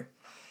figure.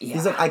 Yeah.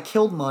 He's like, I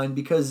killed mine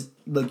because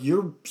like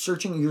you're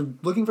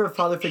looking for a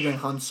father figure in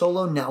Han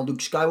Solo, now Luke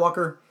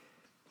Skywalker.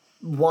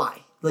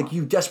 Why? Like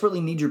you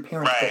desperately need your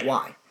parents, but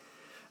why?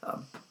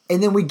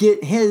 And then we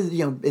get his,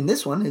 in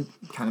this one, it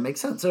kind of makes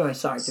sense. Anyway,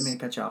 sorry, didn't mean to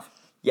cut you off.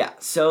 Yeah,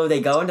 so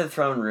they go into the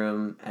throne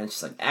room, and it's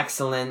just like,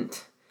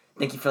 excellent.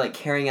 Thank you for like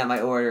carrying out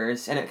my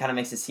orders. And it kind of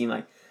makes it seem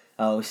like,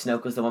 oh,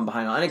 Snoke was the one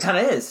behind all. And it kind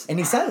of is. And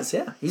he says,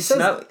 yeah. He says,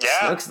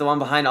 Snoke's the one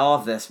behind all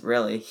of this,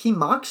 really. He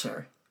mocks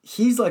her.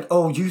 He's like,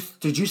 oh,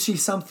 did you see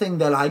something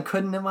that I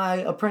couldn't in my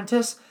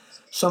apprentice?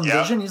 Some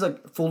vision? He's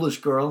like,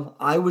 foolish girl.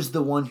 I was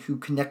the one who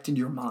connected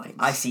your minds.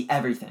 I see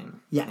everything.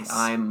 Yes. Like,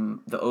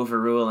 I'm the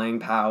overruling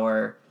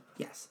power.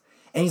 Yes.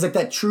 And he's like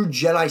that true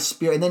Jedi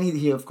spirit. And then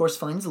he of course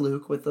finds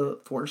Luke with the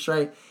Force,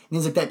 right? And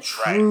he's like that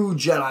true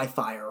Jedi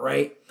fire,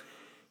 right?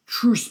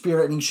 True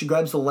spirit. And she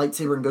grabs the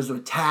lightsaber and goes to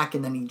attack.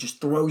 And then he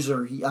just throws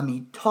her. He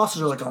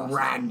tosses her like a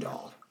rag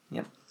doll.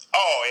 Yep.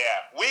 Oh,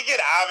 yeah. We could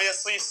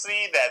obviously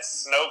see that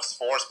Snoke's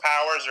Force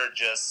powers are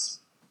just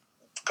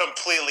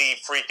completely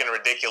freaking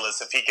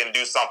ridiculous if he can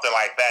do something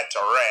like that to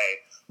Rey,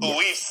 who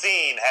we've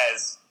seen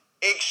has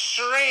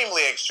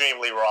extremely,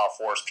 extremely raw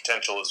Force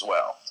potential as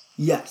well.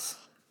 Yes.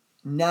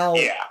 Now,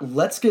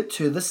 let's get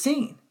to the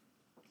scene.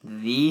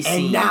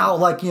 And now,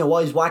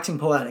 while he's waxing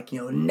poetic,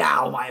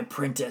 now my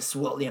apprentice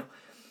will,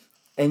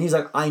 and he's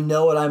like, I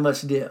know what I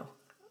must do.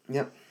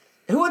 Yep.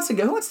 Who wants to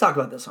talk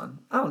about this one?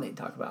 I don't need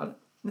to talk about it.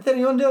 Nathaniel,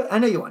 you want to do it? I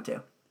know you want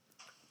to.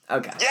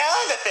 Okay. Yeah,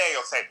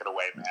 Nathaniel, take it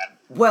away, man.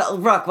 Well,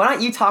 Ruck, why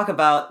don't you talk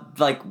about,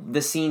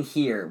 the scene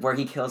here where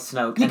he kills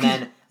Snoke, and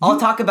then I'll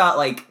talk about,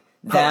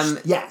 them.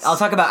 Yes. I'll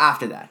talk about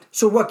after that.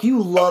 So, Ruck,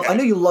 you love, I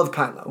know you love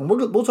Kylo, and we're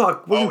going to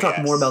talk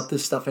more about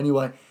this stuff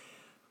anyway.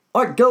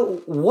 All right,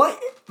 go.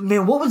 What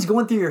was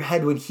going through your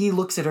head when he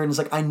looks at her and is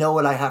like, I know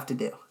what I have to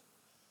do?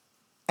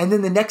 And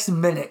then the next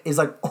minute is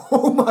like,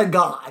 oh my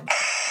God.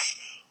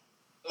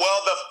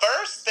 Well, the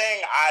first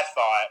thing I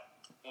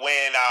thought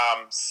when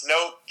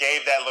Snoke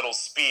gave that little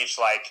speech,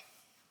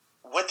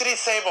 what did he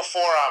say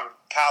before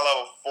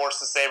Kylo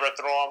forced the saber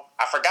through him?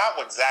 I forgot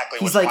exactly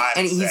what line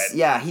he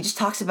said. He just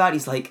talks about,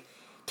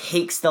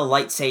 takes the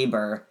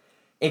lightsaber,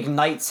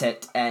 ignites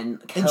it,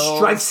 and kills... And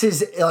strikes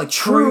his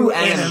true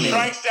enemy. And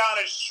strikes down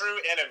his true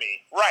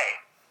enemy. Right.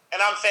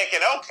 And I'm thinking,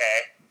 okay,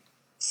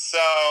 so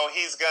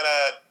he's going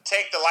to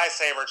take the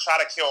lightsaber, try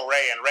to kill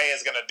Rey, and Rey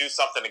is going to do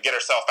something to get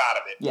herself out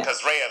of it. Yeah.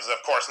 Because Rey is,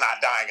 of course,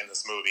 not dying in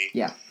this movie.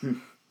 Yeah.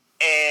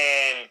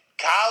 And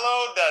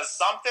Kylo does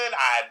something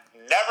I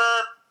never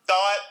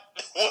thought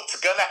was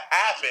going to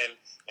happen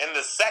in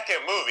the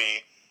second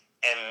movie.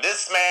 And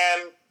this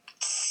man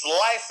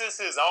slices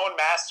his own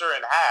master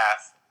in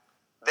half,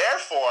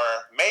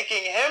 therefore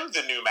making him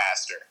the new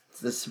master.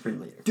 the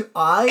Supreme Leader. Dude,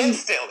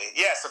 Instantly.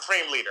 Yeah,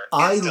 Supreme Leader.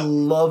 I Instantly.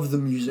 love the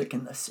music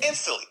in this scene.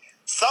 Instantly.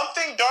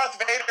 Something Darth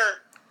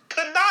Vader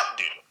could not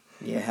do.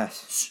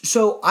 Yes.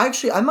 So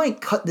I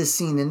might cut this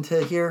scene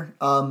into here.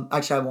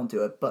 Actually, I won't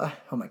do it, but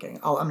who am I kidding?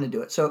 I'm going to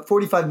do it. So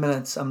 45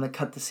 minutes, I'm going to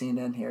cut the scene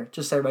in here.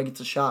 Just so everybody gets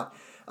a shot,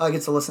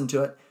 gets to listen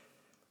to it.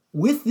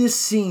 With this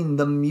scene,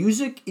 the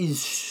music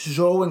is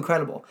so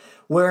incredible.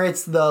 Where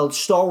it's the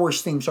Star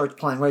Wars theme starts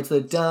playing, right? It's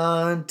the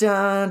dun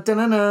dun dun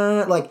dun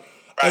dun. Like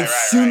as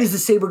soon as the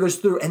saber goes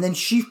through, and then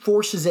she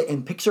forces it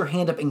and picks her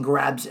hand up and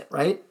grabs it,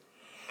 right?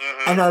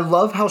 Mm-hmm. And I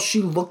love how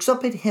she looks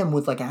up at him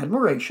with like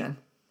admiration.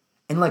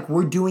 And like,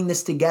 we're doing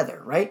this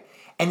together, right?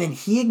 And then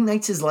he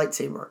ignites his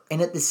lightsaber.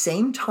 And at the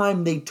same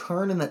time, they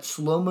turn in that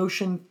slow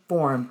motion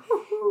form.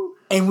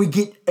 And we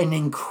get an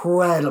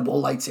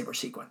incredible lightsaber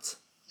sequence.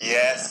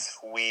 Yes,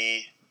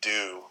 we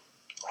do.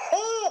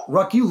 Whew.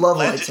 Ruck, you love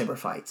lightsaber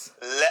fights.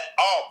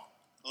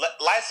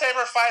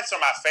 Lightsaber fights are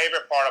my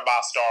favorite part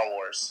about Star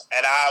Wars.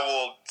 And I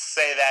will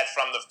say that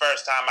from the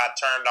first time I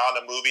turned on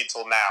the movie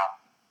till now.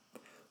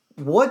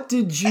 What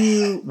did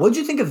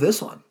you think of this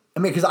one?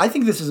 I mean, because I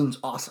think this is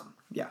awesome.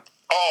 Yeah.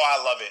 Oh,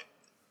 I love it.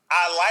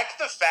 I like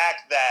the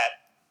fact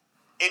that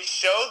it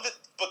showed that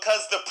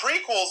because the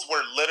prequels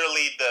were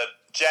literally the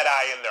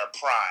Jedi in their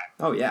prime.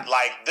 Oh, yeah.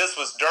 Like, this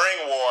was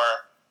during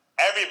war.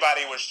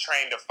 Everybody was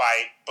trained to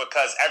fight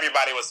because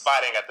everybody was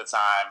fighting at the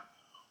time.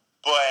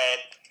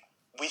 But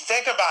we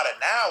think about it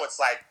now, it's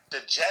like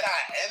the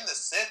Jedi and the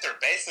Sith are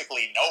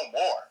basically no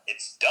more.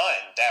 It's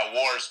done. That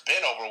war's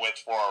been over with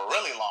for a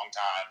really long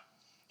time.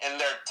 And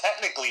they're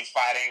technically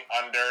fighting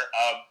under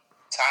a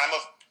time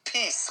of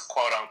peace,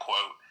 quote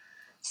unquote.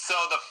 So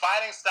the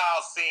fighting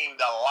style seemed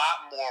a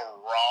lot more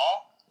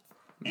raw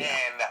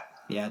and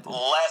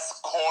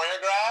less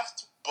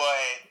choreographed,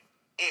 but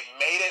it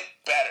made it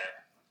better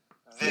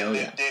than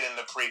it did in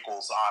the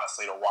prequels,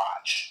 honestly, to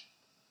watch.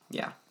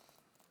 Yeah.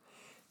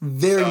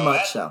 Very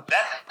much so.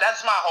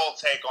 That's my whole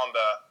take on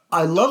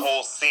the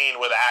whole scene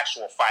where the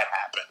actual fight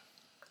happened.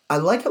 I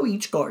like how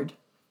each guard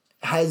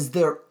has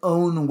their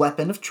own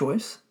weapon of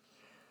choice,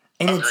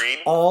 and Agreed.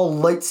 It's all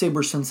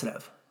lightsaber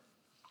sensitive.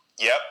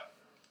 Yep.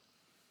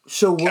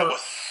 So that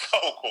was so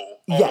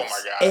cool. Oh yes,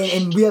 my gosh.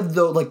 and we have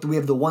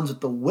the ones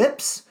with the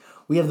whips.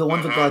 We have the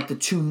ones with like the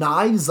two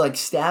knives, like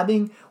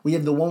stabbing. We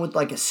have the one with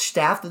like a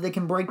staff that they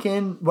can break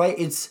in. Right?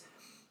 It's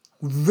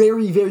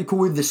very, very cool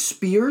with the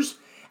spears,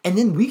 and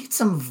then we get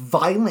some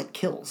violent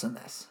kills in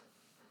this.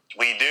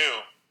 We do.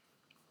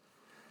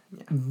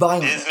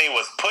 Violent. Disney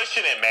was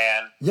pushing it,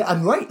 man. Yeah,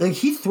 I'm right. Like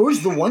he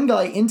throws the one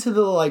guy into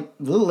the like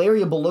little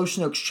area below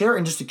Snoke's chair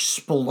and just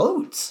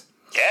explodes.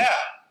 Yeah.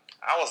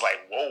 I was like,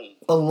 whoa.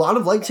 A lot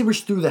of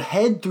lightsabers through the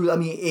head,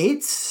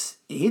 it's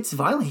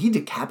violent. He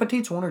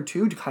decapitates one or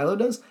two, Kylo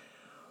does.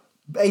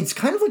 It's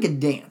kind of like a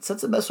dance.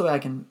 That's the best way I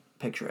can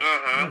picture it.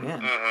 Mm-hmm. Oh, yeah.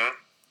 Mm-hmm.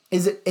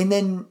 Is it? And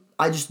then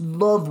I just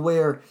love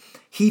where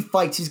he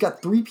fights. He's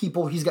got 3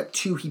 people. He's got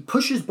 2. He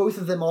pushes both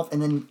of them off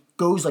and then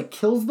goes like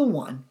kills the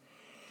one.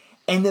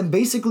 And then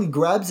basically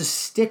grabs a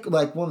stick,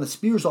 like one of the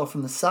spears off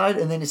from the side,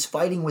 and then is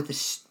fighting with the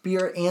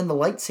spear and the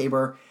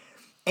lightsaber.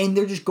 And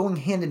they're just going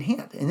hand in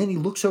hand. And then he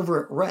looks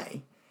over at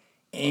Rey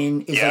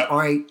and is like, all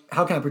right,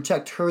 how can I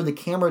protect her? The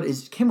camera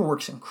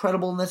works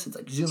incredible in this. It's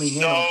like zooming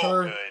in on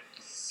her. Good.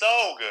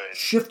 So good.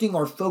 Shifting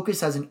our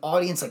focus as an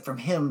audience, like from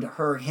him to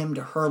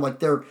her. Like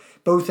they're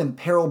both in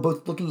peril,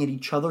 both looking at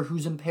each other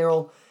who's in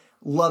peril.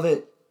 Love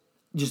it.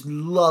 Just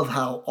love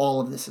how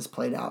all of this is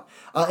played out.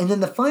 And then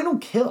the final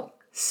kill,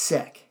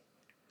 sick.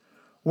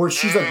 Where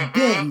she's like,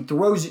 bang,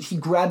 throws it, he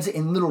grabs it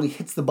and literally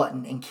hits the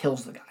button and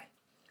kills the guy.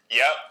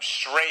 Yep,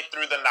 straight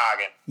through the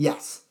noggin.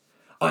 Yes.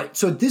 All right,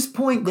 so at this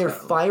point, they're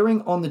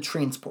firing on the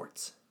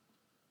transports.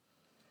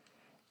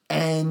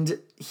 And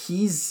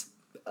he's...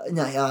 when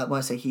I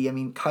say he, I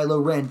mean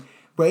Kylo Ren.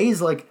 Rey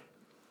is like,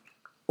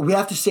 we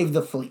have to save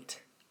the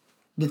fleet.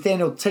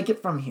 Nathaniel, take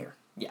it from here.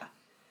 Yeah.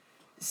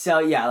 So,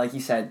 yeah, like you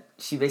said,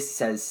 she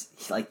basically says,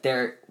 like,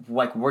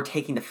 we're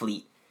taking the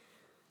fleet.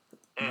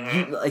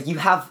 Mm-hmm. You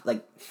have,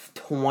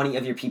 20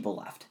 of your people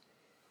left.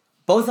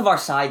 Both of our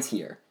sides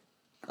here,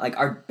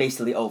 are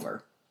basically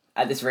over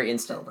at this very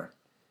instant.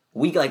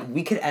 We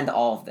could end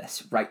all of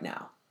this right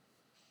now.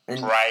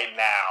 And right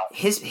now.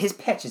 His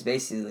pitch is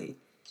basically,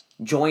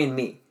 join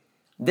me.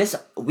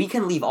 We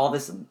can leave all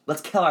this.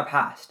 Let's kill our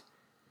past.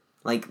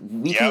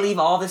 We can leave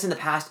all this in the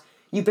past.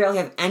 You barely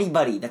have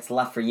anybody that's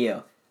left for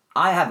you.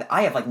 I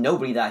have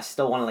nobody that I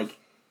still want to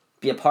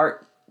be a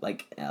part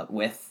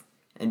with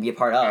and be a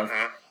part of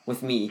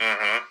with me.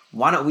 Mm-hmm.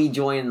 Why don't we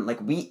join?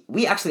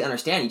 We actually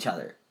understand each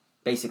other,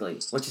 basically,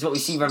 which is what we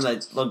see from the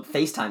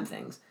FaceTime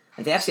things.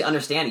 They actually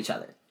understand each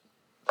other,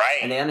 right?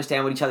 And they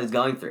understand what each other's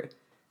going through.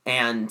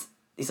 And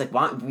he's like,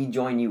 why don't we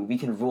join you? We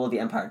can rule the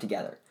Empire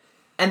together.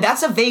 And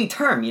that's a vague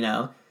term,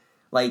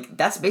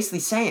 that's basically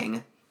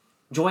saying,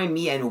 join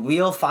me and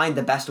we'll find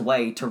the best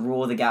way to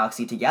rule the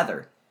galaxy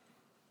together.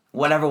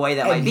 Whatever way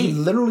that might be. He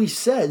literally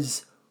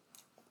says,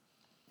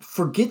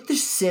 forget the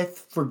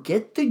Sith,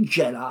 forget the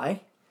Jedi,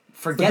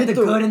 forget the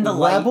good and the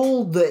light.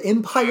 Rebel, the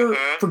Empire,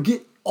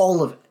 forget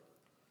all of it.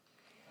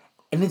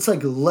 And it's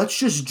like, let's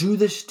just do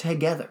this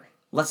together.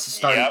 Let's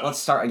start. Yep. Let's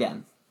start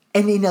again.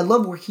 And I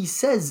love where he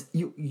says,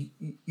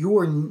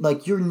 you're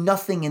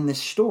nothing in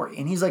this story.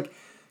 And he's like,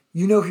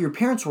 you know who your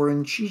parents were,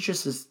 and she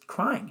just is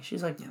crying.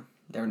 She's like,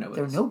 They're nobodies.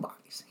 they're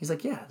nobodies. He's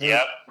like, yeah.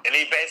 Yep. And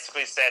he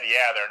basically said,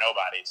 yeah, they're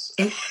nobodies.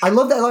 And I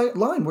love that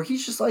line where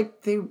he's just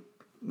like, they,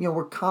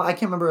 I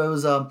can't remember, it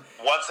was,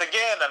 Once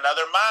again,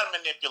 another mind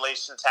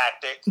manipulation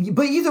tactic.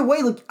 but either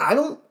way, like,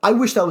 I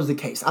wish that was the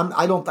case.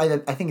 I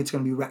think it's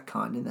going to be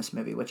retconned in this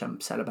movie, which I'm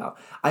upset about.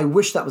 I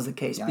wish that was the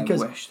case,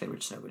 because I wish they were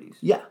just nobodies.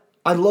 yeah,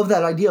 I love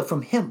that idea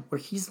from him where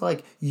he's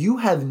like, you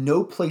have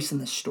no place in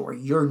this story.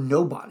 You're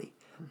nobody,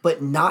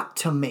 but not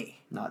to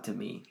me. Not to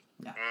me.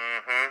 Yeah.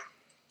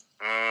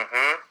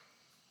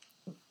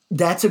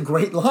 That's a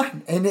great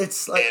line. And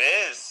it's like,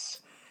 It is.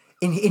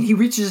 and he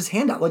reaches his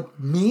hand out like,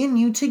 me and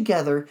you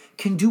together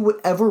can do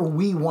whatever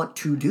we want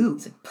to do.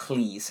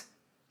 Please.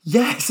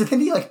 Yes. And then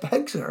he like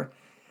begs her.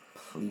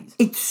 Please.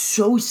 It's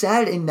so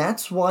sad. And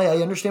that's why I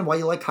understand why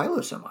you like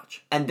Kylo so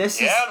much. And this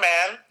is. Yeah,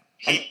 man.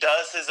 He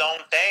does his own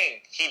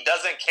thing. He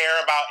doesn't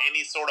care about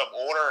any sort of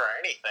order or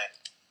anything.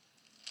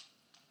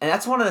 And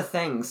that's one of the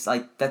things,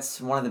 like, that's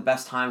one of the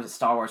best times in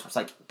Star Wars. It's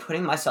like,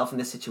 putting myself in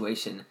this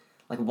situation,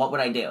 like, what would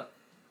I do?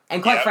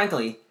 And quite Yep.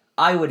 frankly,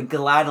 I would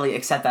gladly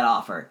accept that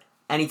offer.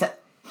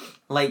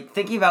 Like,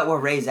 thinking about where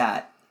Rey's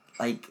at,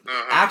 like,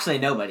 actually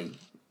nobody.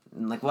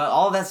 Like, well,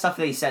 all that stuff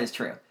that he said is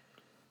true.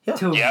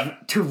 Yeah.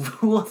 To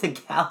rule the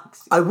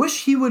galaxy. I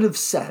wish he would have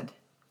said,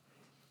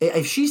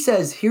 if she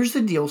says, here's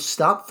the deal,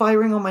 stop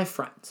firing on my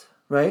friends,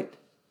 right?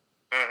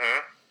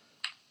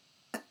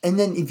 And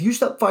then if you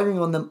stop firing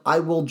on them, I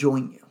will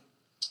join you.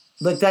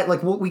 Like that,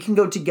 like we can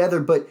go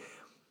together, but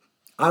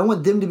I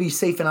want them to be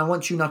safe and I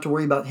want you not to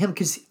worry about him,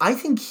 because I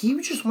think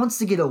he just wants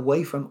to get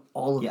away from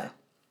all of that.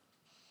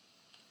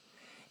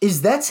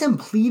 That's him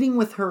pleading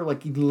with her,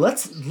 like,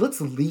 let's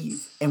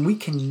leave and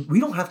we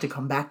don't have to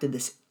come back to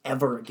this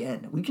ever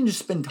again. We can just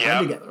spend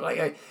time together.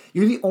 Like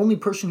you're the only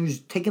person who's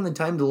taken the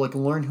time to like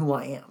learn who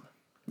I am.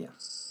 Yeah.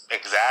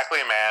 Exactly,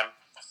 man.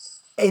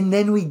 And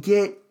then we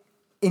get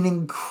an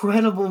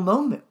incredible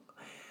moment.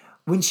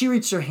 When she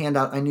reached her hand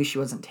out, I knew she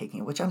wasn't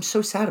taking it, which I'm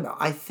so sad about.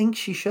 I think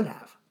she should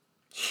have.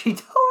 She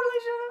totally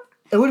should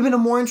have. It would have been a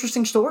more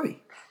interesting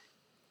story.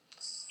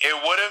 It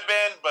would have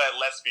been, but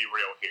let's be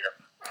real here.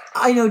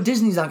 I know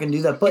Disney's not going to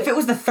do that, but If it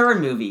was the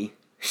third movie,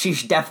 she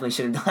definitely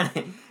should have done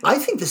it. I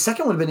think the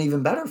second would have been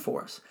even better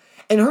for us.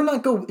 And her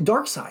not go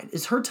dark side.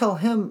 Is her tell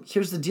him,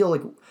 here's the deal,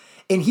 like,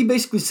 and he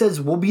basically says,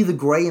 we'll be the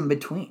gray in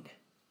between.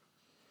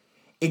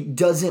 It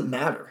doesn't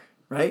matter,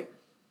 right?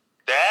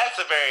 That's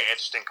a very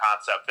interesting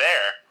concept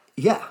there.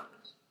 Yeah.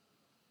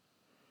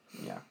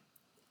 Yeah.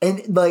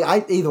 And like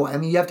either way, I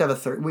mean, you have to have a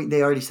third.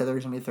 They already said there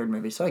was gonna be a third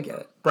movie, so I get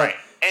it. But Right.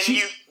 And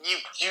you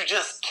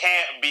just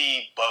can't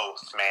be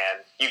both,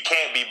 man. You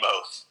can't be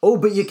both. Oh,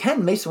 but you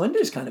can. Mace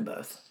Windu's kind of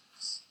both.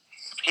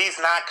 He's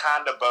not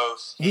kind of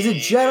both. He's a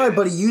Jedi,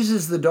 but he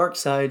uses the dark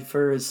side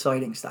for his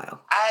fighting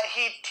style.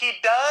 He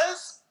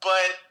does,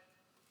 but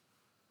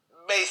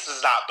Mace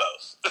is not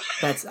both.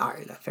 That's all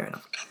right. Fair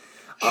enough.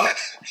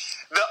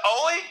 The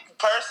only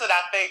person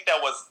I think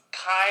that was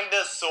kind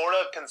of, sort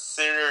of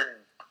considered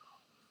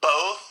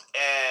both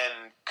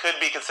and could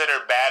be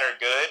considered bad or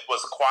good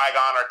was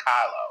Qui-Gon or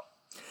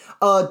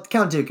Kylo.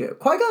 Count Dooku.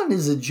 Qui-Gon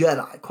is a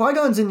Jedi.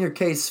 Qui-Gon's in your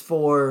case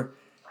for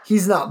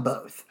he's not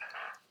both.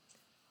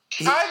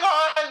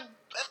 Qui-Gon,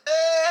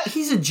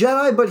 He's a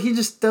Jedi, but he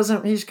just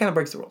doesn't. He just kind of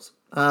breaks the rules.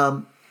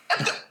 well,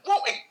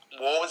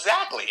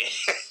 exactly.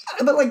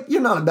 But like,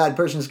 you're not a bad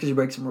person just because you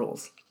break some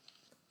rules.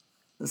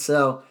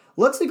 So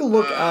let's take a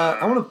look.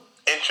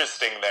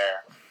 Interesting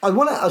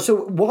there. So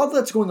while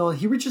that's going on,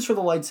 he reaches for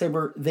the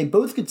lightsaber. They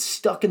both get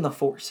stuck in the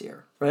Force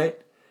here, right?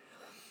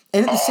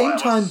 And at the same That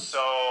time, was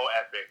so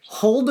epic.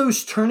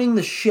 Holdo's turning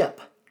the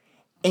ship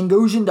and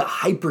goes into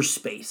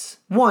hyperspace.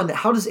 One,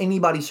 how does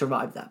anybody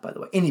survive that, by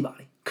the way?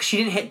 Anybody. Because she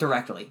didn't hit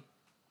directly.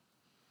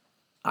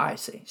 I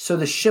see. So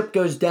the ship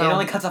goes down. It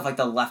only cuts off, like,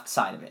 the left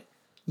side of it.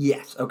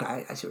 Yes, okay, I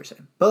see what you're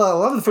saying. But a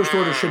lot of the First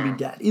Order should be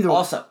dead. Either way.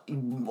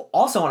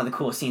 Also one of the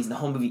coolest scenes in the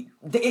whole movie.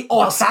 The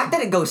Awesome. fact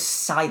that it goes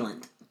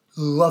silent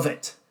Love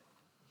it.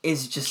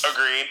 is just...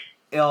 Agreed.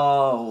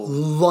 Oh.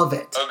 Love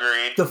it.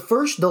 Agreed.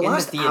 The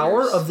last theaters.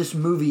 hour of this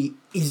movie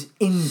is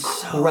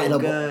incredible.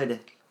 So good.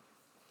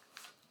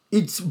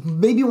 It's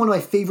maybe one of my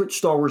favorite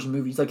Star Wars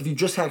movies. Like, if you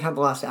just had the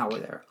last hour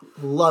there.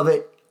 Love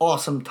it.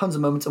 Awesome. Tons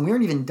of moments. And we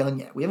aren't even done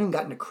yet. We haven't even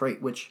gotten to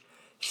Crate, which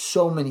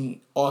so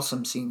many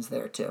awesome scenes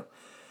there, too.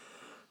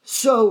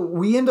 So,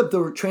 we end up,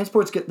 the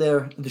transports get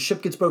there. The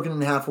ship gets broken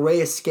in half. Rey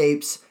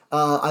escapes.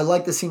 I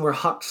like the scene where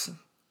Hux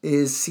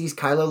sees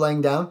Kylo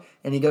laying down,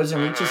 and he goes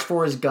and reaches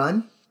for his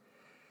gun.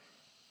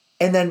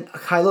 And then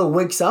Kylo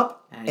wakes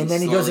up, and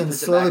then he goes and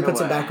slowly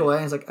puts it back away.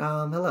 And he's like,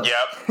 hello.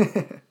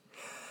 Yep.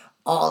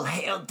 All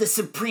hail the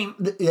Supreme...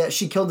 Yeah,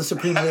 she killed the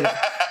Supreme Leader.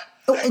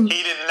 Oh, and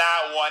He did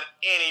not want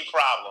any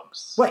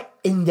problems. right,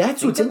 and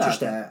that's what's about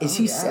interesting, that. is Oh,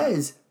 he yeah.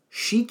 says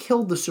she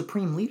killed the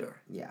Supreme Leader.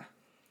 Yeah.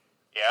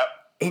 Yep.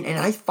 And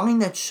I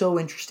find that so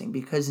interesting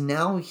because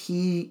now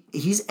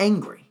he's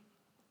angry.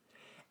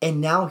 And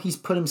now he's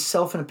put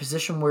himself in a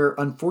position where,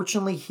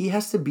 unfortunately, he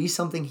has to be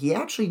something he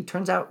actually,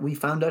 turns out, we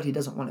found out he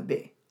doesn't want to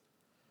be.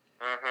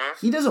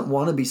 He doesn't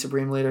want to be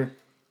Supreme Leader.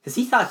 Because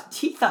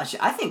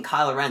I think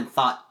Kylo Ren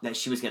thought that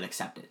she was going to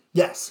accept it.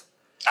 Yes.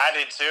 I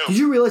did too. Did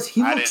you realize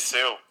I did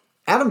too.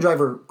 Adam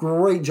Driver,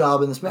 great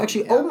job in this movie.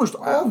 Actually, almost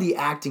all the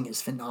acting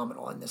is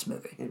phenomenal in this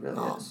movie. It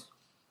really is.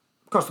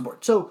 Across the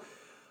board. So,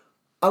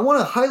 I want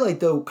to highlight,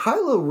 though,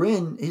 Kylo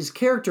Ren, his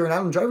character, and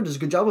Adam Driver does a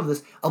good job of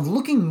this, of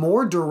looking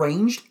more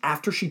deranged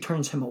after she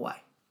turns him away.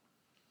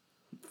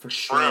 For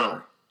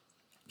sure.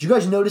 Did you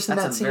guys notice in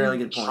That's that a scene? very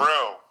good point.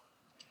 True.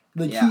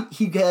 Like Yeah.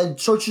 he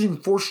starts using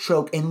force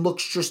choke and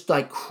looks just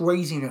like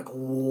crazy, and you're like,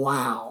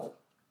 wow.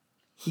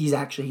 He's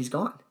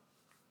gone.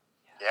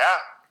 Yeah.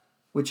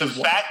 Which The is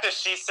fact that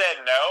she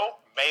said no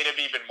made him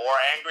even more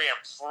angry and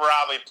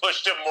probably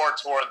pushed him more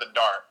toward the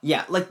dark.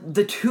 Yeah, like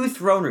the two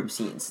throne room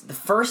scenes. The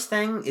first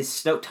thing is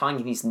Snoke telling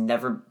him he's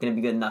never going to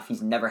be good enough.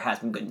 He's never has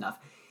been good enough.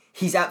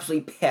 He's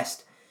absolutely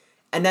pissed.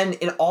 And then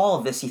in all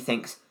of this, he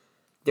thinks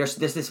there's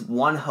this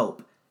one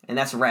hope, and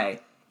that's Rey.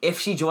 If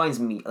she joins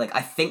me, like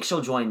I think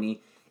she'll join me.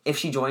 If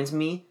she joins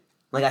me,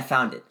 like I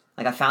found it.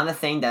 Like I found the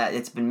thing that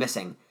it's been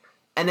missing.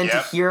 And then to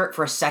hear it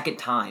for a second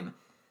time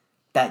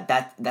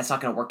that's not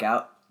going to work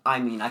out. I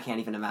mean, I can't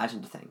even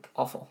imagine to think.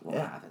 awful. What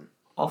will happen.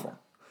 Awful.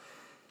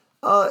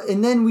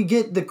 And then we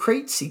get the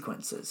crate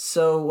sequences.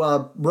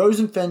 So Rose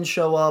and Finn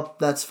show up.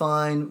 That's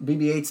fine.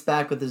 BB-8's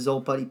back with his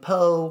old buddy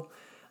Poe.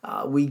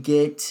 We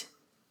get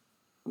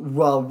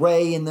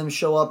Rey and them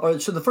show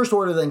up. So the First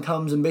Order then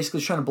comes and basically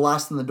is trying to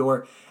blast in the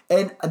door.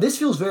 And this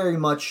feels very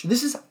much.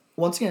 This is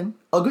once again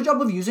a good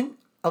job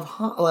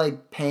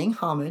of paying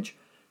homage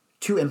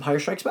to Empire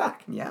Strikes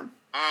Back. Yeah.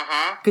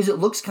 Because it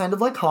looks kind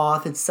of like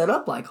Hoth. It's set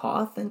up like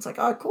Hoth. And it's like,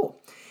 oh, cool.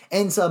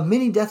 And it's a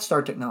mini Death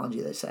Star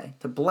technology, they say,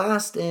 to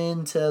blast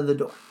into the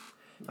door.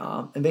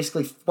 And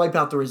basically wipe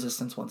out the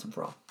Resistance once and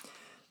for all.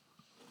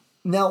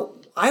 Now,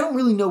 I don't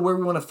really know where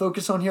we want to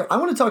focus on here. I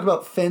want to talk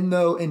about Finn,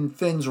 though, and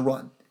Finn's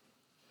run.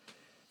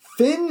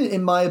 Finn,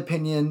 in my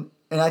opinion,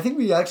 and I think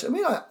we actually, I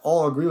mean, I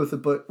all agree with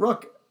it, but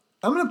Ruck,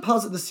 I'm going to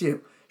posit this to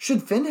you.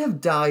 Should Finn have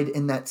died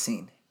in that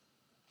scene?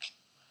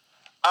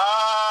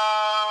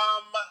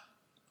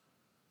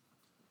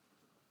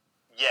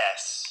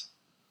 Yes.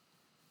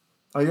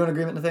 Are you in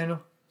agreement,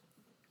 Nathaniel?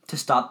 To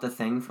stop the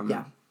thing from...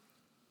 Yeah.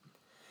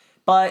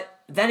 But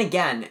then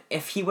again,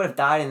 if he would have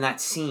died in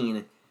that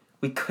scene,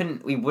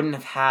 we wouldn't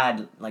have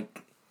had,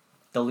 like,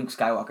 the Luke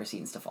Skywalker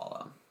scenes to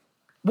follow.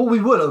 Well, we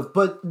would have,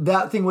 but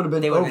that thing would have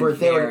been They would over have if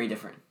been they were... very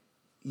different.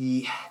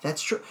 Yeah,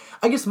 that's true.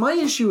 I guess my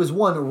issue is,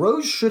 one,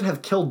 Rose should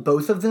have killed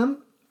both of them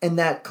in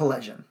that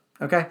collision,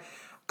 okay?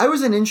 I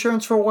was in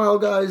insurance for a while,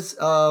 guys.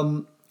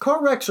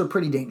 Car wrecks are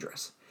pretty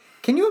dangerous.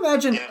 Can you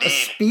imagine a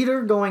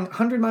speeder going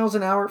 100 miles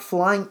an hour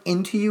flying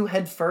into you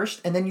head first,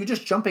 and then you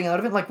just jumping out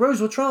of it like,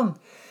 Rose, what's wrong?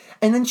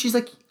 And then she's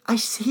like, I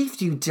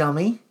saved you,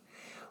 dummy.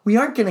 We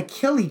aren't going to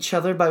kill each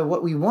other by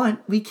what we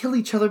want. We kill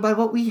each other by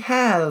what we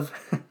have.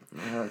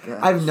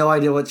 I have no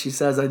idea what she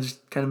says. I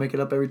just kind of make it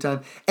up every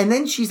time. And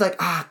then she's like,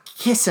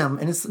 kiss him.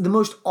 And it's the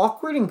most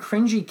awkward and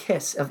cringy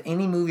kiss of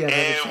any movie I've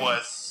ever seen. It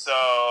was so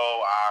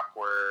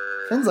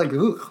awkward. Finn's like,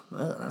 ooh,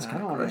 well, that's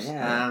kind of gross.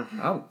 Yeah.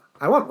 Oh,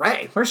 I want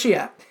Rey. Where's she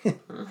at?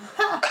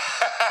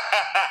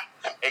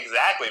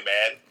 Exactly,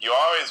 man. You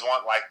always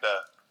want, like,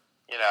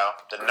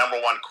 the number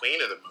one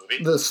queen of the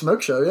movie. The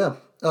smoke show, yeah.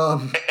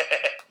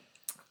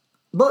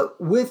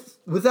 But with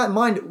that in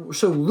mind,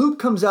 so Luke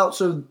comes out,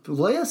 so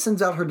Leia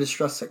sends out her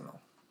distress signal.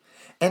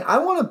 And I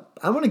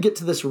want to get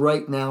to this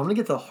right now. I'm going to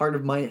get to the heart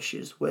of my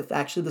issues with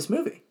actually this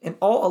movie and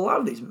a lot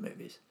of these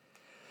movies.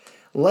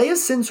 Leia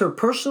sends her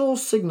personal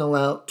signal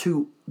out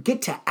to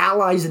get to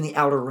allies in the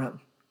Outer Rim.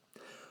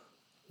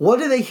 What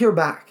do they hear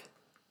back?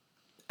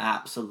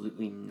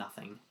 Absolutely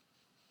nothing.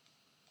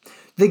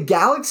 The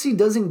galaxy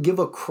doesn't give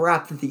a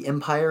crap that the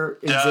Empire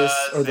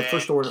exists or the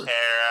First Order. Care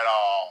at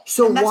all.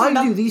 So And that's why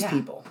enough- do these yeah.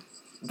 people?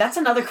 That's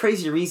another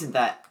crazy reason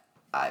that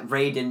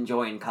Rey didn't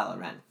join Kylo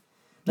Ren.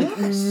 Like,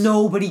 Yes.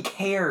 nobody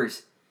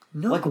cares.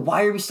 No. Like,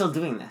 why are we still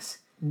doing this?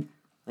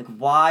 Like,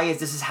 why does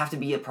this have to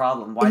be a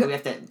problem? Why do we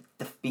have to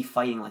be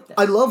fighting like this?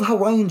 I love how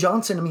Rian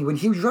Johnson, I mean, when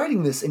he was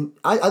writing this, and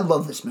I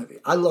love this movie.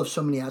 I love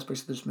so many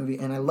aspects of this movie,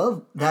 and I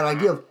love that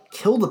idea of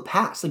kill the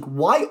past. Like,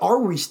 why are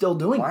we still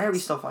doing Why are we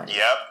this? still fighting?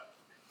 Yep.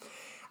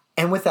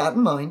 And with that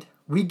in mind,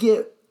 we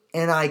get,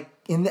 and I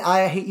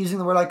hate using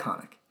the word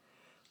iconic,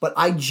 but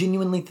I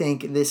genuinely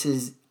think this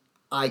is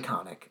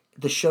iconic.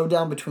 The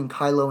showdown between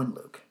Kylo and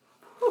Luke.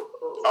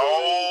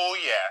 Oh,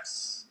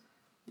 yes.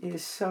 It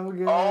is so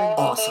good.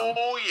 Awesome.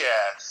 Oh,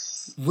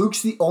 yes.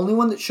 Luke's the only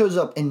one that shows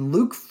up, and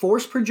Luke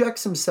force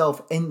projects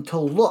himself into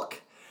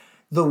look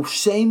the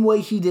same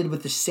way he did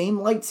with the same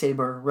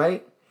lightsaber,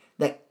 right?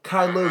 That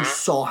Kylo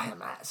saw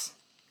him as.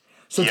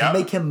 So to Yep.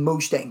 make him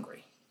most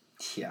angry.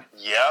 Yeah.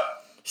 Yep.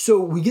 So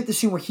we get the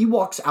scene where he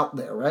walks out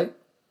there, right?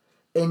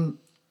 And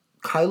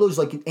Kylo's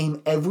like,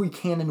 aim every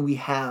cannon we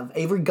have,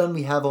 every gun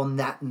we have on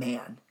that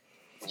man.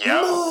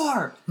 Yep.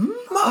 More!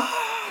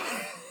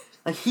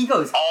 Like, he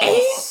goes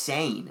Oh.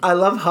 insane. I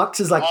love Hux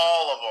is like,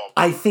 All of them.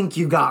 I think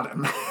you got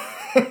him.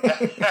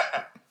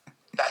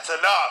 That's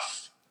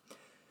enough.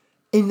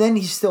 And then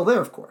he's still there,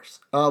 of course.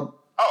 Oh,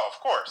 of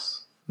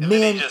course. And Man.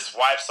 then he just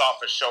wipes off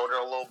his shoulder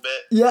a little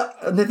bit. Yeah,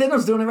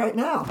 Nathaniel's doing it right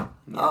now.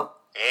 Oh,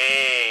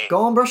 Hey,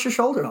 go and brush your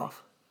shoulder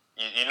off.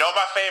 you know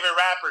my favorite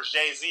rapper is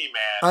Jay-Z,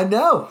 man. I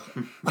know.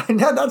 I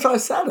know. That's why I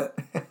said it.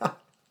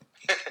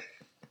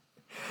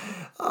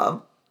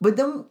 But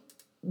then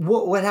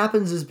what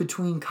happens is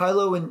between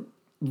Kylo and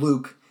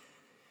Luke,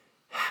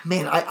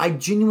 man, I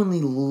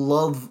genuinely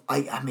love,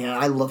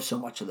 I love so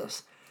much of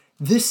this.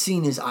 This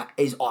scene is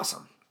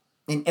awesome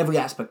in every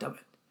aspect of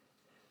it.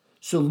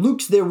 So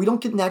Luke's there. We don't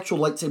get an actual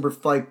lightsaber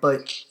fight,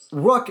 but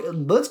Ruck,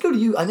 let's go to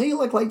you. I know you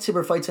like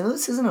lightsaber fights. I know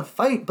this isn't a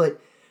fight, but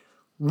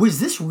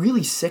was this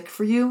really sick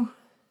for you?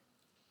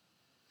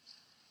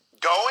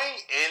 Going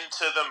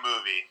into the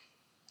movie,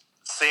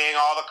 seeing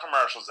all the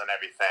commercials and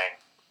everything,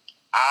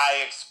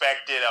 I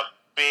expected a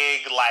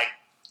big,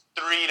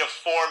 3 to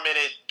 4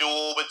 minute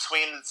duel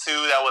between the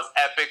two that was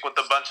epic with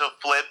a bunch of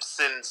flips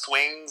and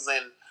swings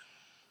and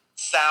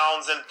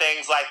sounds and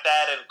things like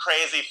that and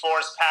crazy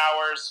force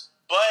powers.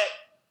 But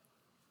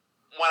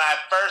when I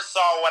first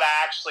saw what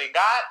I actually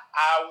got,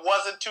 I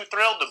wasn't too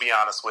thrilled, to be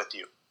honest with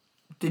you.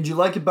 Did you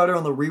like it better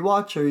on the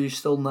rewatch, or are you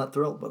still not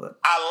thrilled with it?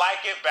 I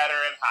like it better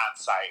in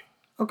hindsight.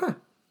 Okay.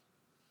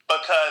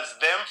 Because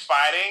them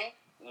fighting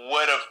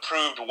would have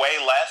proved way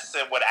less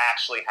than what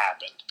actually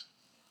happened.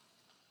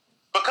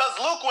 Because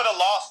Luke would have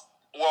lost,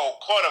 well,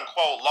 quote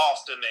unquote,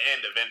 lost in the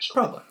end eventually.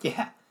 Probably.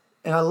 Yeah.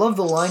 And I love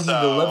the line he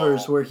So-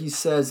 delivers where he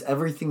says,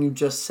 everything you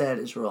just said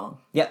is wrong.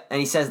 Yep. And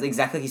he says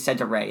exactly like he said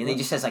to Rey, and he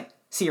just says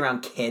see you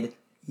around, kid.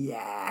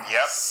 Yes.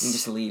 Yep. And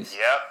just leaves.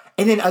 Yep.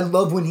 And then I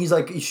love when he's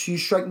like, if you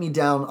strike me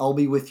down, I'll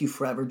be with you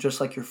forever,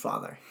 just like your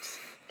father.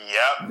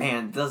 Yep.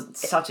 Man,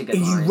 that's such a good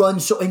And line. you run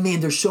and man,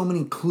 there's so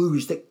many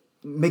clues that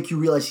make you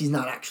realize he's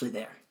not actually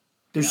there.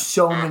 There's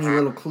so many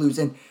little clues.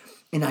 And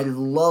I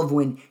love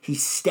when he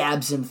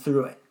stabs him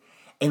through it.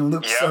 And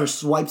Luke Yep.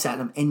 swipes at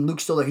him. And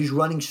Luke's still there. He's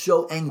running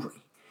so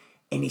angry.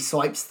 And he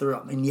swipes through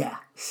him. And yeah,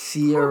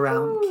 see you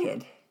around,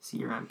 kid. See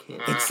you around,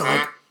 kid. It's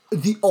like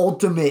the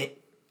ultimate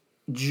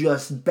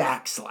just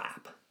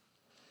backslap.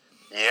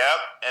 Yep.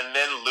 And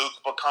then Luke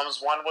becomes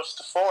one with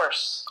the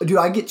Force. Dude,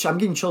 I'm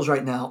getting chills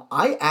right now.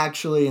 I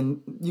actually,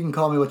 and you can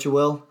call me what you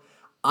will,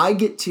 I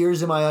get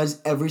tears in my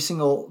eyes every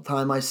single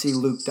time I see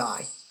Luke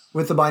die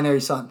with the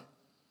binary sun.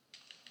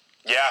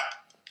 Yeah.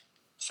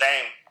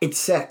 Same. It's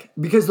sick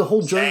because the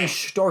whole journey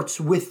Same. starts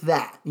with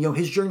that. You know,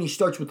 his journey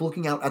starts with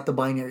looking out at the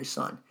binary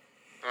sun.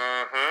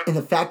 Mm-hmm. And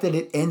the fact that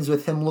it ends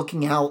with him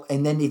looking out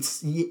and then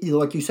it's,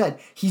 like you said,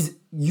 he's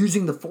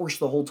using the Force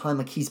the whole time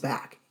like he's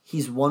back.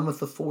 He's one with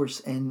the Force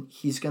and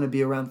he's going to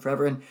be around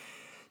forever. And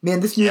man,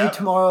 this movie Yep.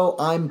 tomorrow,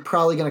 I'm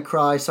probably going to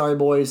cry. Sorry,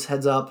 boys.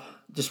 Heads up.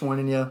 Just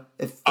warning you.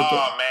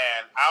 Oh,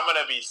 man. I'm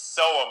going to be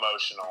so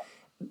emotional.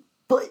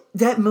 But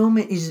that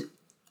moment is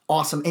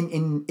awesome,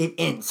 and it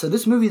ends. So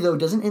this movie, though,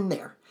 doesn't end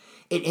there.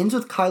 It ends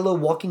with Kylo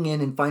walking in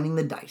and finding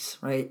the dice,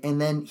 right?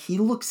 And then he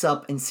looks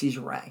up and sees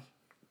Rey.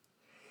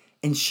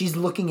 And she's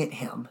looking at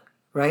him,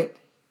 right?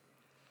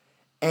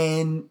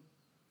 And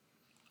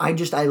I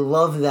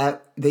love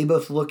that they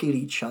both look at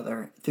each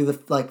other through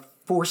the,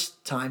 force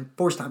time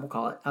we'll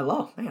call it. I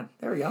love, man,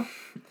 there we go.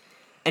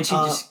 And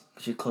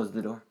she closed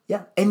the door.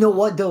 Yeah. And know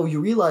what, though? You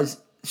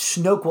realize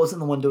Snoke wasn't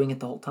the one doing it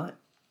the whole time.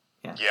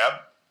 Yep.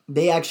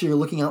 They actually are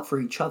looking out for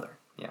each other.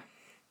 Yeah.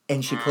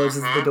 And she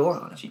closes the door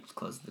on him. She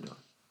closed the door.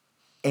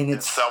 And In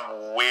it's some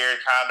weird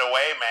kind of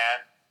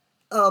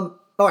way, man.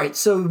 all right.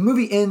 So the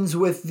movie ends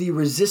with the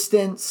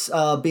Resistance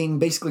being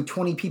basically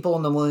 20 people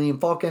on the Millennium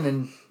Falcon,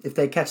 and if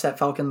they catch that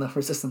Falcon, the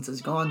Resistance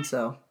is gone.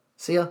 So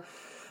see ya.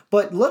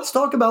 But let's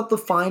talk about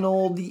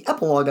the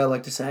epilogue. I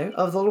like to say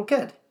of the little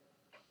kid.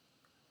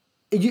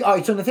 All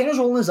right. So Nathaniel's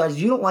rolling his eyes.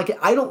 You don't like it.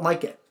 I don't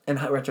like it in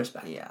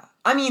retrospect. Yeah.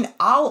 I mean,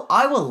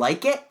 I will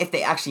like it if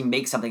they actually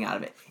make something out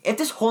of it. If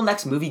this whole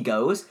next movie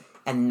goes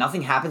and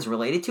nothing happens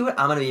related to it,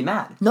 I'm gonna be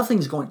mad.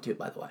 Nothing's going to,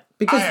 by the way, I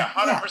because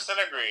 100%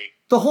 agree.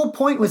 the whole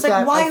point was It's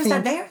like, that why I was think,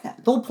 that there then?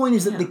 The whole point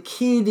is that the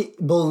kid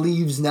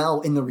believes now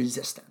in the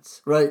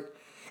Resistance, right?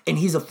 And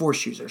he's a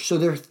Force user. So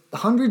there's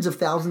hundreds of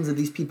thousands of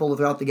these people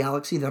throughout the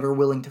galaxy that are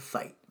willing to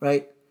fight,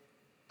 right?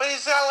 But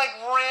he's got,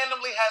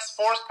 randomly has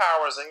Force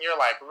powers, and you're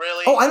like,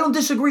 really? Oh, I don't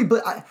disagree,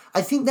 but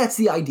I think that's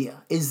the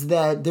idea, is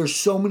that there's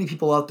so many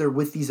people out there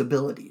with these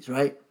abilities,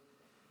 right?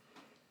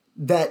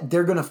 That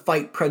they're going to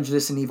fight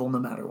prejudice and evil no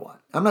matter what.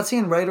 I'm not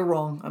saying right or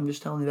wrong. I'm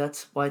just telling you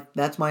that's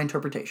my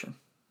interpretation.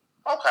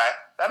 Okay.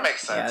 That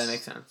makes sense. Yeah, that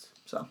makes sense.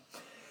 So,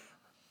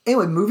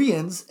 anyway, movie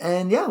ends,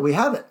 and yeah, we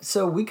have it.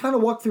 So we kind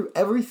of walked through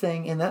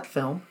everything in that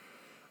film.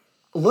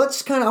 I want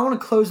to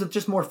close with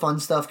just more fun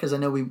stuff, because I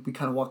know we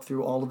kind of walked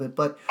through all of it,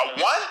 but...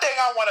 One thing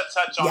I want to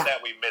touch on Yeah.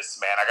 that we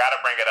missed, man. I got to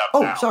bring it up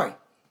Oh, now. sorry.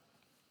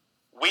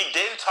 We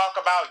didn't talk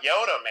about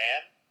Yoda,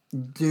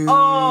 man. Dude.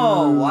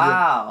 Oh,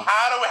 wow.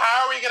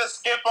 How are we going to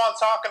skip on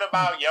talking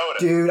about Yoda?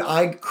 Dude,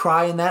 I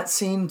cry in that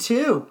scene,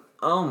 too.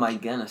 Oh my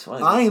goodness.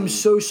 What a I good am scene.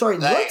 so sorry.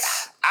 Like,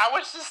 I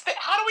was just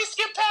how do we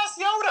skip past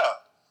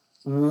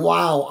Yoda?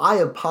 Wow, I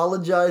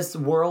apologize,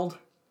 world.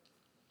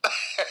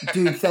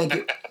 Dude, thank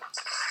you.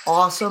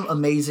 Awesome,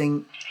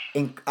 amazing,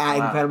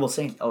 incredible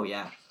scene. Oh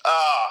yeah.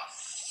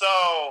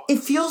 So It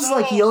feels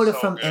like Yoda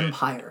from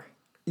Empire.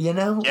 You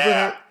know? Yeah,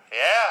 Where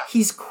yeah.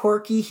 he's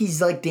quirky,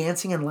 he's like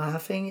dancing and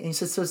laughing, and he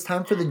says, so it's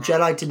time for the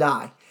Jedi to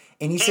die.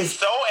 And he He's says,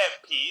 so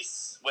at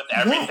peace with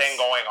everything Yes.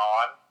 going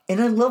on.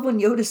 and I love when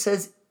Yoda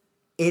says,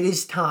 it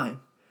is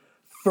time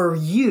for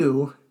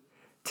you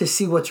to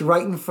see what's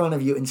right in front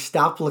of you and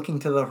stop looking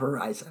to the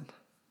horizon.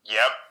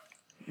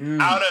 Yep.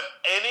 Out of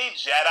any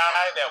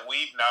Jedi that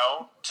we've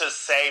known to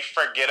say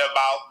forget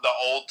about the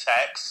old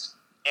text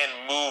and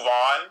move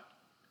on,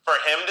 for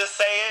him to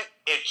say it,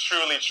 it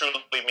truly,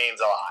 truly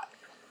means a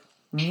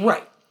lot.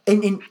 Right.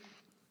 And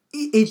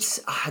it's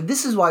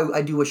this is why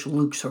I do wish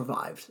Luke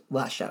survived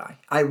Last Jedi.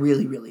 I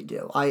really, really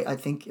do. I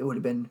think it would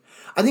have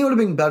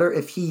been better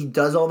if he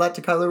does all that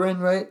to Kylo Ren,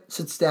 right?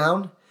 Sits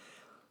down,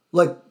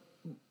 like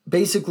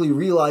basically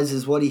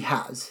realizes what he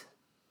has.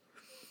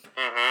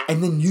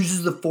 And then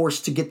uses the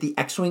Force to get the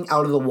X-Wing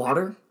out of the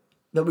water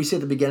that we see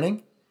at the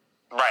beginning.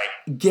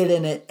 Right. Get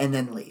in it and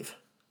then leave.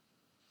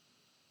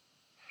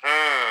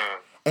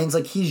 And it's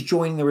like he's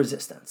joining the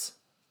Resistance.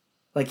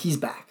 Like he's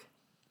back.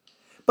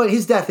 But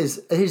his death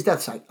is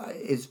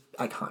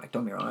iconic.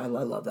 Don't get me wrong. I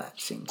love that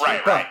scene too.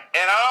 Right, But, right.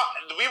 And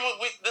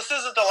this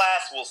isn't the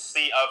last we'll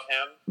see of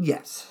him.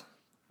 yes.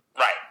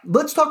 Right.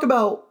 Let's talk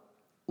about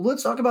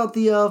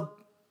the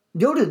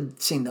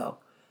Yoda scene though.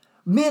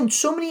 Man,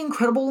 so many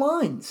incredible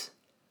lines.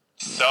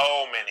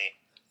 So many.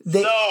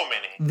 They- so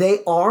many.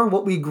 They are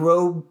what we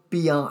grow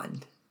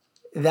beyond.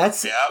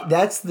 That's Yep.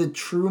 that's the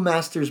true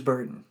master's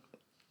burden.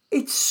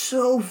 It's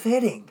so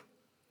fitting.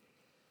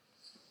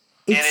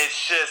 And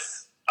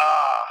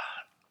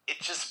it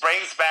just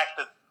brings back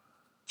the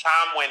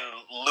time when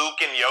Luke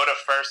and Yoda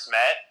first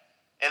met,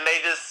 and they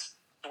just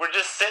were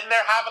just sitting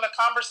there having a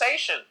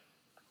conversation,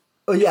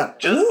 Oh yeah.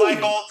 just Ooh,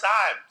 like old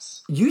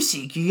times. you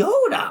seek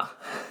Yoda.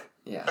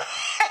 Yeah.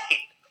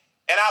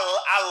 And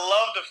I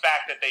love the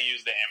fact that they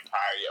use the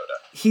Empire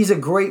Yoda. He's a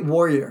great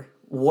warrior.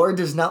 War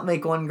does not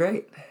make one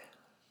great.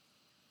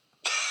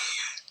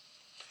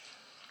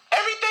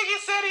 Everything he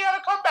said, he had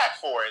to come back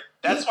for it.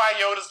 That's why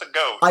Yoda's the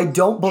GOAT. I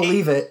don't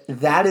believe it.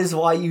 That is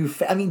why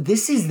I mean,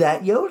 this is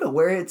that Yoda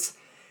where it's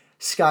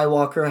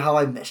Skywalker, how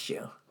I missed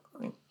you.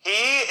 He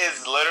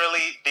is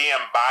literally the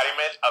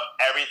embodiment of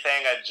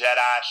everything a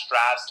Jedi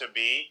strives to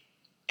be,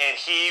 and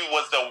he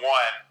was the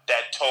one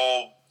that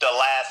told the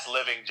last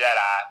living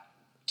Jedi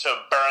to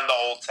burn the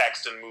old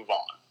text and move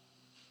on.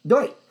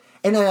 Right.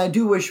 And I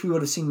do wish we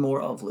would have seen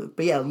more of Luke.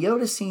 But yeah,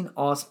 Yoda's scene,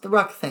 awesome. The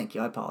Rock, thank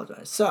you. I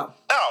apologize. So,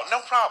 Oh, no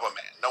problem,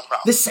 man. No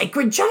problem. the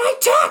sacred Jedi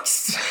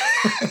texts!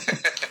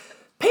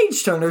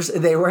 Page turners,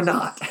 they were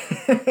not.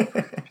 And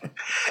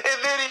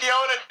then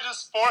Yoda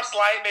just force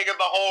lightning and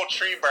the whole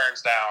tree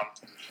burns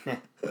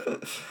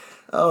down.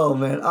 Oh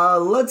man,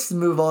 let's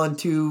move on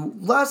to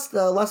last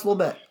little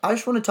bit. I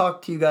just want to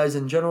talk to you guys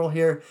in general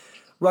here.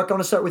 Rock, I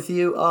want to start with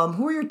you.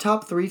 Who are your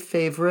top 3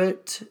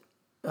 favorite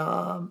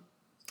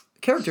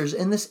characters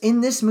in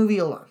this movie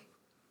alone?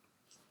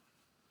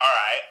 All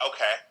right,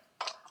 okay.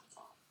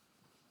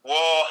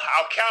 Well,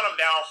 I'll count them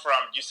down from,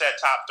 you said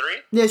top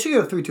 3? Yeah, so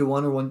you go 3, 2,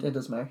 1, or 1. It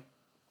doesn't matter.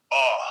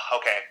 Oh,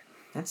 okay.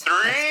 That's 3,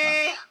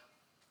 That's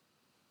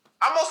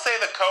I'm going to say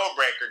the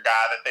Codebreaker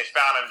guy that they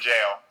found in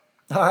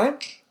jail. All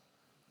right.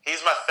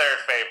 He's my third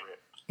favorite.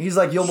 He's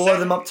like, you'll blow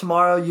them up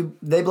tomorrow.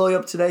 They blow you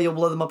up today. You'll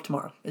blow them up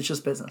tomorrow. It's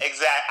just business.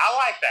 Exactly. I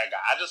like that guy.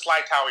 I just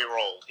liked how he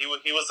rolled. He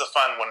was a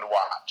fun one to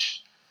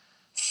watch.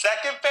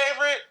 Second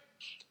favorite,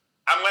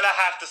 I'm going to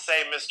have to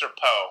say Mr.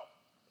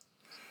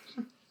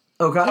 Poe.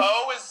 Okay.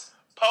 Poe is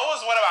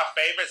one of my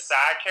favorite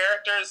side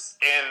characters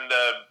in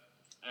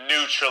the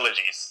new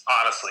trilogies,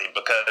 honestly,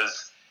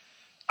 because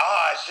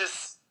it's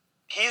just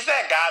he's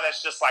that guy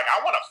that's just like,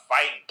 I want to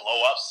fight and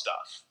blow up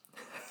stuff.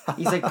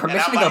 He's like, And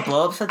permission I'm to like, go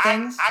blow up some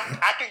things?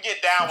 I can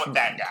get down with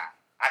that guy.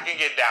 I can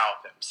get down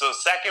with him. So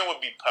second would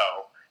be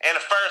Poe, and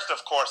the first,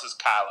 of course, is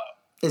Kylo.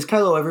 Is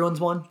Kylo everyone's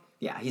one?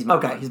 Yeah, he's my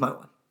Okay, one. he's my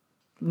one.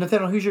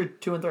 Nathaniel, who's your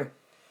 2 and 3?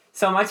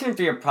 So my 2 and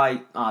 3 are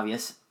probably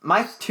obvious.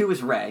 My 2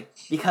 is Rey,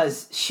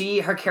 because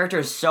her character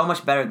is so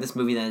much better in this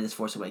movie than in this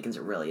Force Awakens.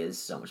 It really is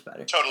so much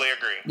better. Totally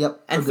agree.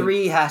 Yep. And agreed.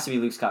 3 has to be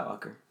Luke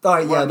Skywalker. All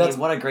right, yeah,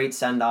 What a great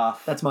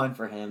send-off. That's mine.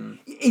 For him.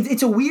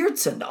 It's a weird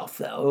send off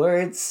though,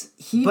 where but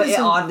it But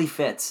oddly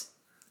fits.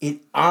 It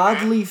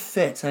oddly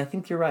fits, and I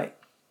think you're right.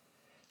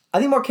 I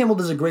think Mark Hamill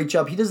does a great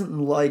job. He doesn't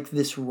like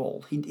this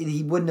role.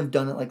 He wouldn't have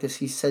done it like this.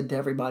 He said to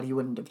everybody he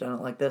wouldn't have done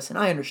it like this, and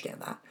I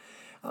understand that.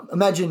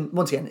 Imagine,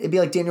 once again, it'd be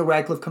like Daniel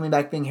Radcliffe coming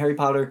back being Harry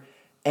Potter,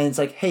 and it's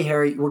like, hey,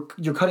 Harry,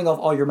 you're cutting off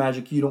all your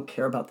magic. You don't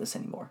care about this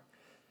anymore.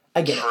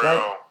 I get it,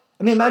 right?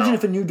 I mean, imagine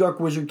if a new Dark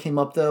Wizard came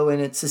up, though,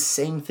 and it's the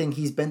same thing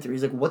he's been through.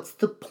 He's like, what's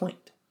the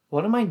point?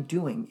 What am I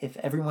doing if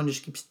everyone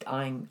just keeps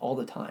dying all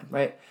the time,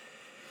 right?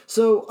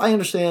 So I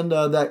understand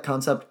that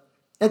concept.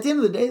 At the end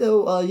of the day,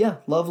 though, yeah,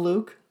 love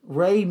Luke.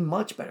 Rey,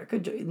 much better.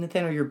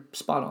 Nathaniel, you're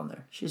spot on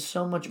there. She's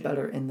so much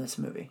better in this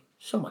movie.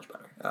 So much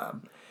better.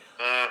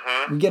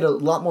 We get a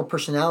lot more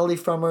personality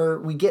from her.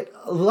 We get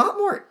a lot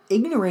more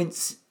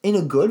ignorance in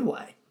a good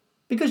way.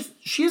 because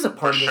she isn't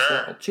part of this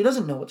world. She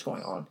doesn't know what's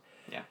going on.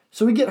 Yeah.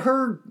 So we get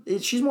her.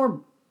 She's more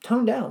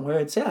toned down. Where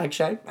it's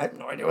actually I have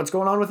no idea what's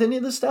going on with any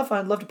of this stuff.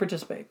 I'd love to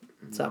participate.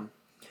 So,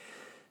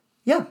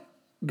 yeah,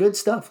 good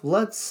stuff.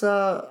 Let's.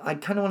 I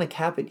kind of want to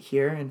cap it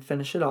here and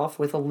finish it off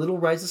with a little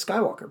Rise of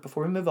Skywalker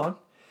before we move on.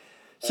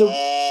 So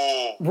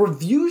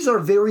reviews are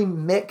very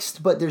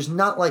mixed, but there's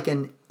not like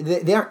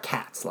they aren't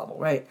Cats level,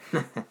 right?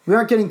 We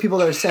aren't getting people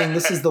that are saying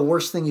this is the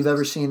worst thing you've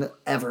ever seen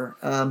ever.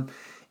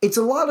 It's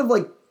a lot of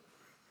like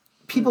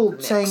people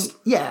saying,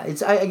 yeah,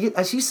 it's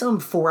I see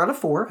some 4 out of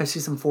 4, I see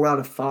some 4 out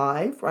of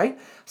 5, right?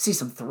 I see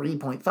some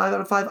 3.5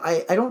 out of 5.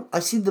 I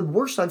see the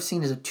worst I've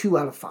seen is a 2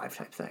 out of 5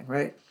 type thing,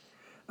 right?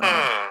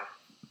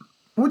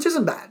 Which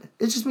isn't bad.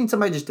 It just means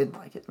somebody just didn't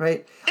like it,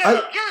 right?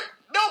 Yeah,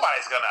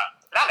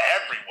 not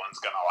everyone's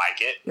gonna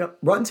like it. Yep.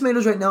 Rotten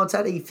Tomatoes right now, it's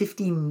at a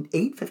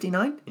 58,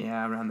 59.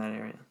 Yeah, around that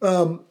area.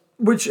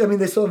 Which, I mean,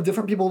 they still have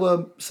different people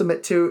to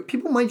submit to.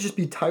 People might just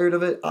be tired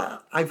of it.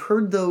 I've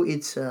heard, though,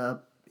 it's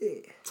a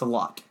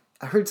lot.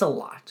 I heard it's a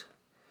lot.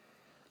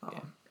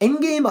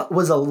 Endgame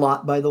was a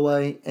lot, by the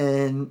way,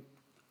 and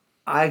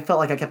I felt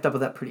like I kept up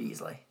with that pretty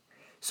easily.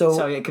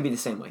 So it could be the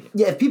same way.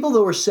 Yeah, if people,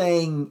 though, were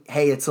saying,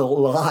 hey, it's a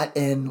lot,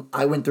 and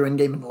I went through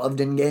Endgame and loved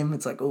Endgame,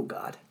 it's like, oh,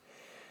 God.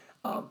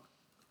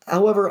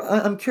 However,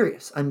 I'm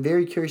curious. I'm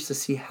very curious to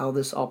see how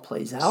this all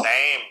plays out.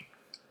 Same.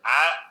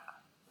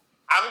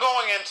 I'm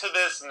going into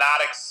this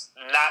not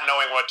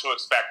knowing what to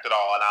expect at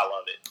all, and I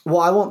love it. Well,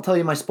 I won't tell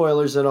you my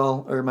spoilers at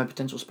all, or my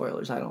potential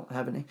spoilers. I don't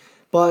have any.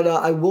 But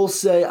I will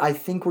say I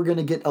think we're going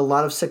to get a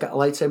lot of sick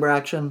lightsaber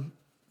action.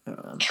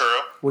 True.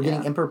 We're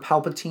getting Emperor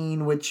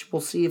Palpatine, which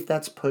we'll see if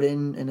that's put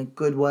in a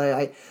good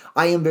way.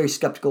 I am very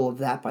skeptical of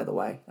that, by the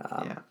way.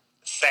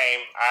 Same.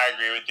 I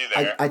agree with you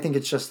there. I think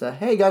it's just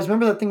hey, guys,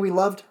 remember that thing we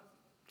loved?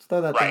 Let's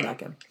throw that thing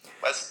back in.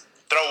 Let's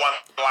throw one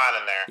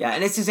line in there. Yeah,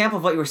 and it's an example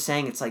of what you were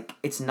saying. It's like,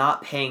 it's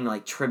not paying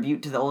like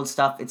tribute to the old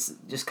stuff. It's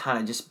just kind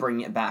of just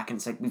bringing it back, and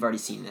it's like, we've already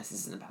seen this.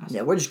 This is in the past.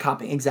 Yeah, we're just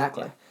copying.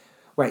 Exactly. Yeah.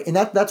 Right, and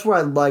that's where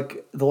I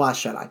like The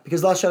Last Jedi,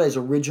 because The Last Jedi is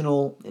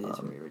original. It is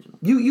very original.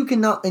 You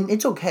cannot, and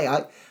it's okay.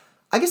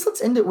 I guess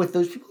let's end it with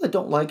those people that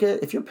don't like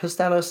it. If you're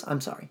pissed at us,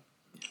 I'm sorry.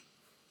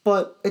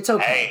 But it's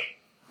okay. Hey,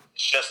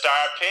 it's just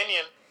our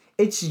opinion.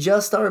 It's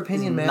just our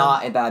opinion, man.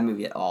 Not a bad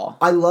movie at all.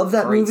 I love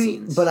that Great movie,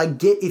 scenes. but I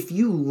get if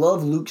you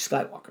love Luke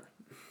Skywalker,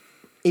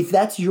 if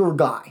that's your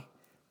guy,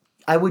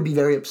 I would be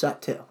very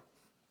upset too.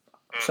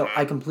 So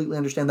I completely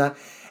understand that.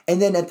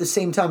 And then at the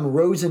same time,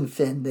 Rose and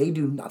Finn, they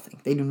do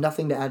nothing. They do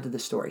nothing to add to the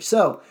story.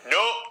 So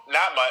nope,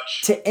 not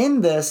much. To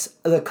end this,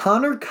 the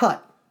Connor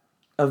cut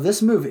of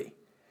this movie,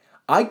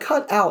 I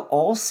cut out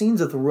all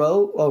scenes with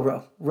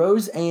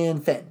Rose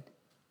and Finn.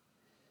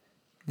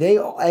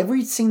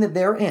 Every scene that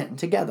they're in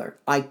together,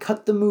 I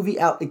cut the movie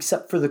out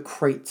except for the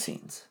crate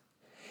scenes.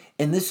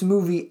 And this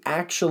movie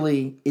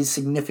actually is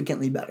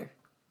significantly better.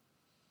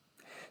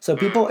 So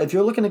people, if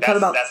you're looking to cut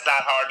about... That's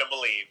not hard to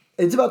believe.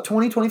 It's about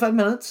 20, 25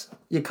 minutes.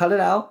 You cut it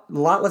out. A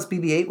lot less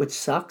BB-8, which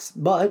sucks,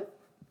 but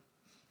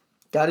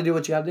got to do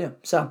what you got to do.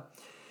 So,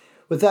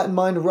 with that in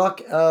mind,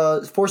 Ruck,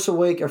 Rise of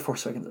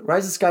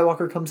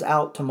Skywalker comes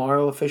out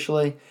tomorrow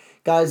officially.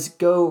 Guys,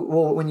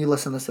 when you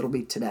listen to this, it'll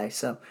be today.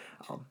 So,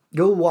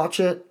 go watch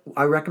it.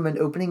 I recommend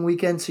opening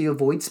weekend so you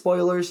avoid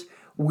spoilers.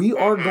 We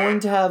are going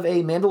to have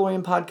a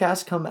Mandalorian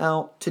podcast come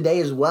out today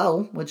as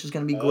well, which is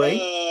going to be great.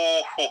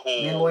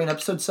 Mandalorian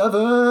episode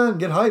 7.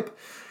 Get hype.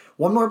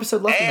 One more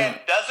episode left. And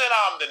doesn't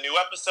the new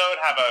episode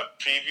have a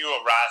preview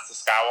of Rise to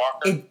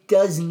Skywalker? It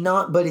does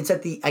not, but it's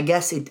at the... I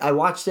guess I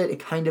watched it. It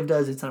kind of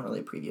does. It's not really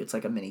a preview. It's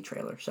like a mini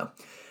trailer. So,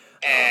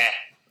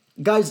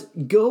 guys,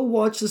 go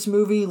watch this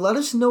movie. Let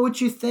us know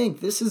what you think.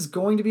 This is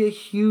going to be a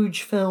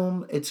huge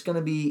film. It's going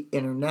to be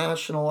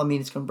international. I mean,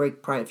 it's going to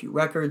break probably a few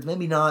records.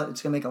 Maybe not.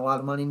 It's going to make a lot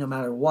of money no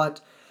matter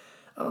what.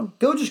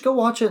 Go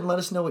watch it and let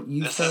us know what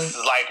you think. This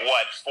is like,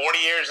 40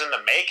 years in the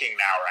making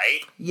now, right?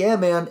 Yeah,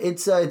 man.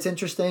 It's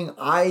interesting.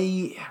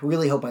 I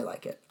really hope I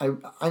like it.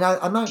 I'm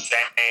not... Same.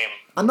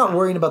 I'm not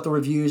worrying about the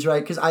reviews,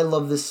 right? Because I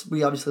love this.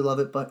 We obviously love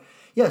it. But,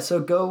 yeah,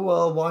 so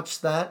go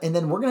watch that. And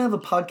then we're going to have a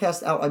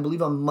podcast out, I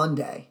believe, on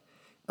Monday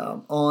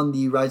on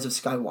the Rise of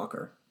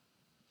Skywalker.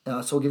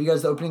 So we'll give you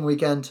guys the opening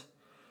weekend.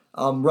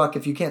 Ruck,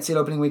 if you can't see it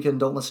opening weekend,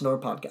 don't listen to our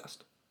podcast.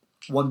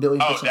 1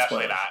 billion%. Oh,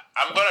 definitely not.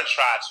 I'm going to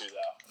try to, though.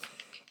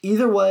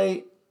 Either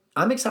way,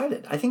 I'm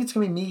excited. I think it's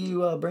going to be me,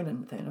 you,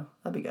 Brandon, Nathaniel.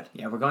 That'd be good.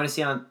 Yeah, we're going to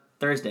see it on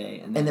Thursday.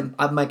 And then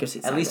I might go see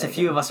it At least a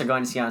few of us are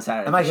going to see it on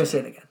Saturday. I might go see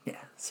it again. Yeah.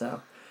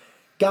 So,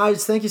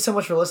 guys, thank you so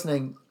much for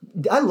listening.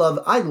 I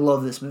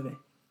love this movie.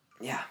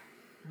 Yeah.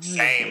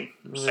 Same.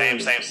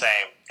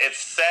 It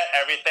set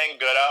everything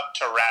good up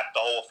to wrap the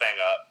whole thing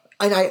up.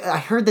 And I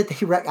heard that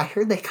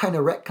they kind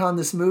of retcon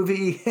this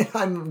movie.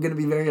 I'm going to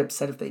be very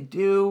upset if they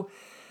do.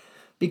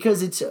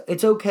 Because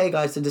it's okay,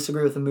 guys, to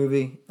disagree with the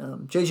movie.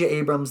 J.J.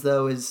 Abrams,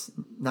 though, is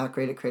not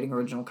great at creating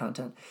original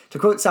content. To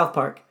quote South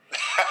Park,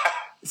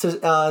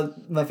 so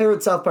my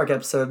favorite South Park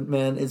episode,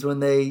 man, is when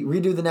they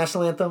redo the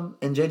national anthem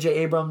and J.J.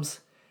 Abrams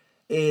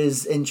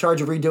is in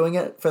charge of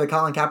redoing it for the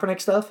Colin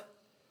Kaepernick stuff.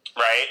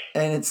 Right.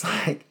 And it's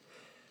like,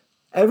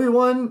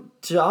 Everyone,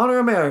 to honor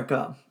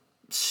America,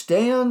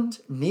 stand,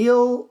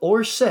 kneel,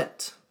 or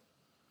sit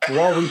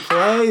while we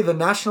play the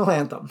national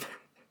anthem.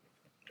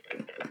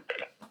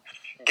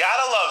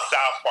 Gotta love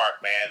South Park,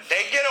 man.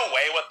 They get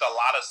away with a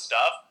lot of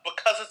stuff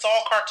because it's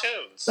all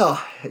cartoons.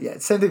 Oh, yeah,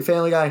 same thing,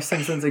 Family Guy,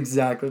 Simpsons,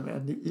 exactly,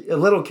 man.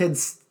 Little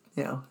kids,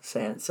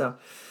 saying it. So,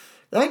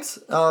 thanks.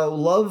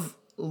 Love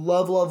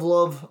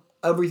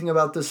everything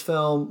about this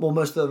film. Well,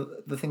 most of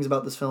the things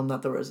about this film,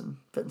 not the resin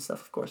fit and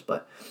stuff, of course.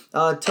 But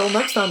till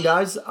next time,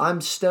 guys,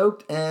 I'm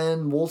stoked,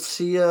 and we'll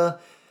see you.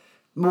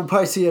 We'll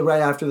probably see you right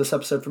after this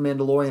episode for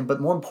Mandalorian.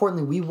 But more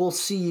importantly, we will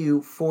see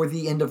you for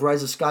the end of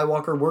Rise of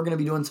Skywalker. We're going to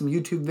be doing some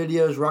YouTube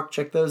videos. Rock,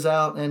 check those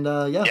out. And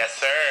yeah. Yes,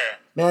 sir.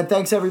 Man,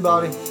 thanks,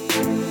 everybody.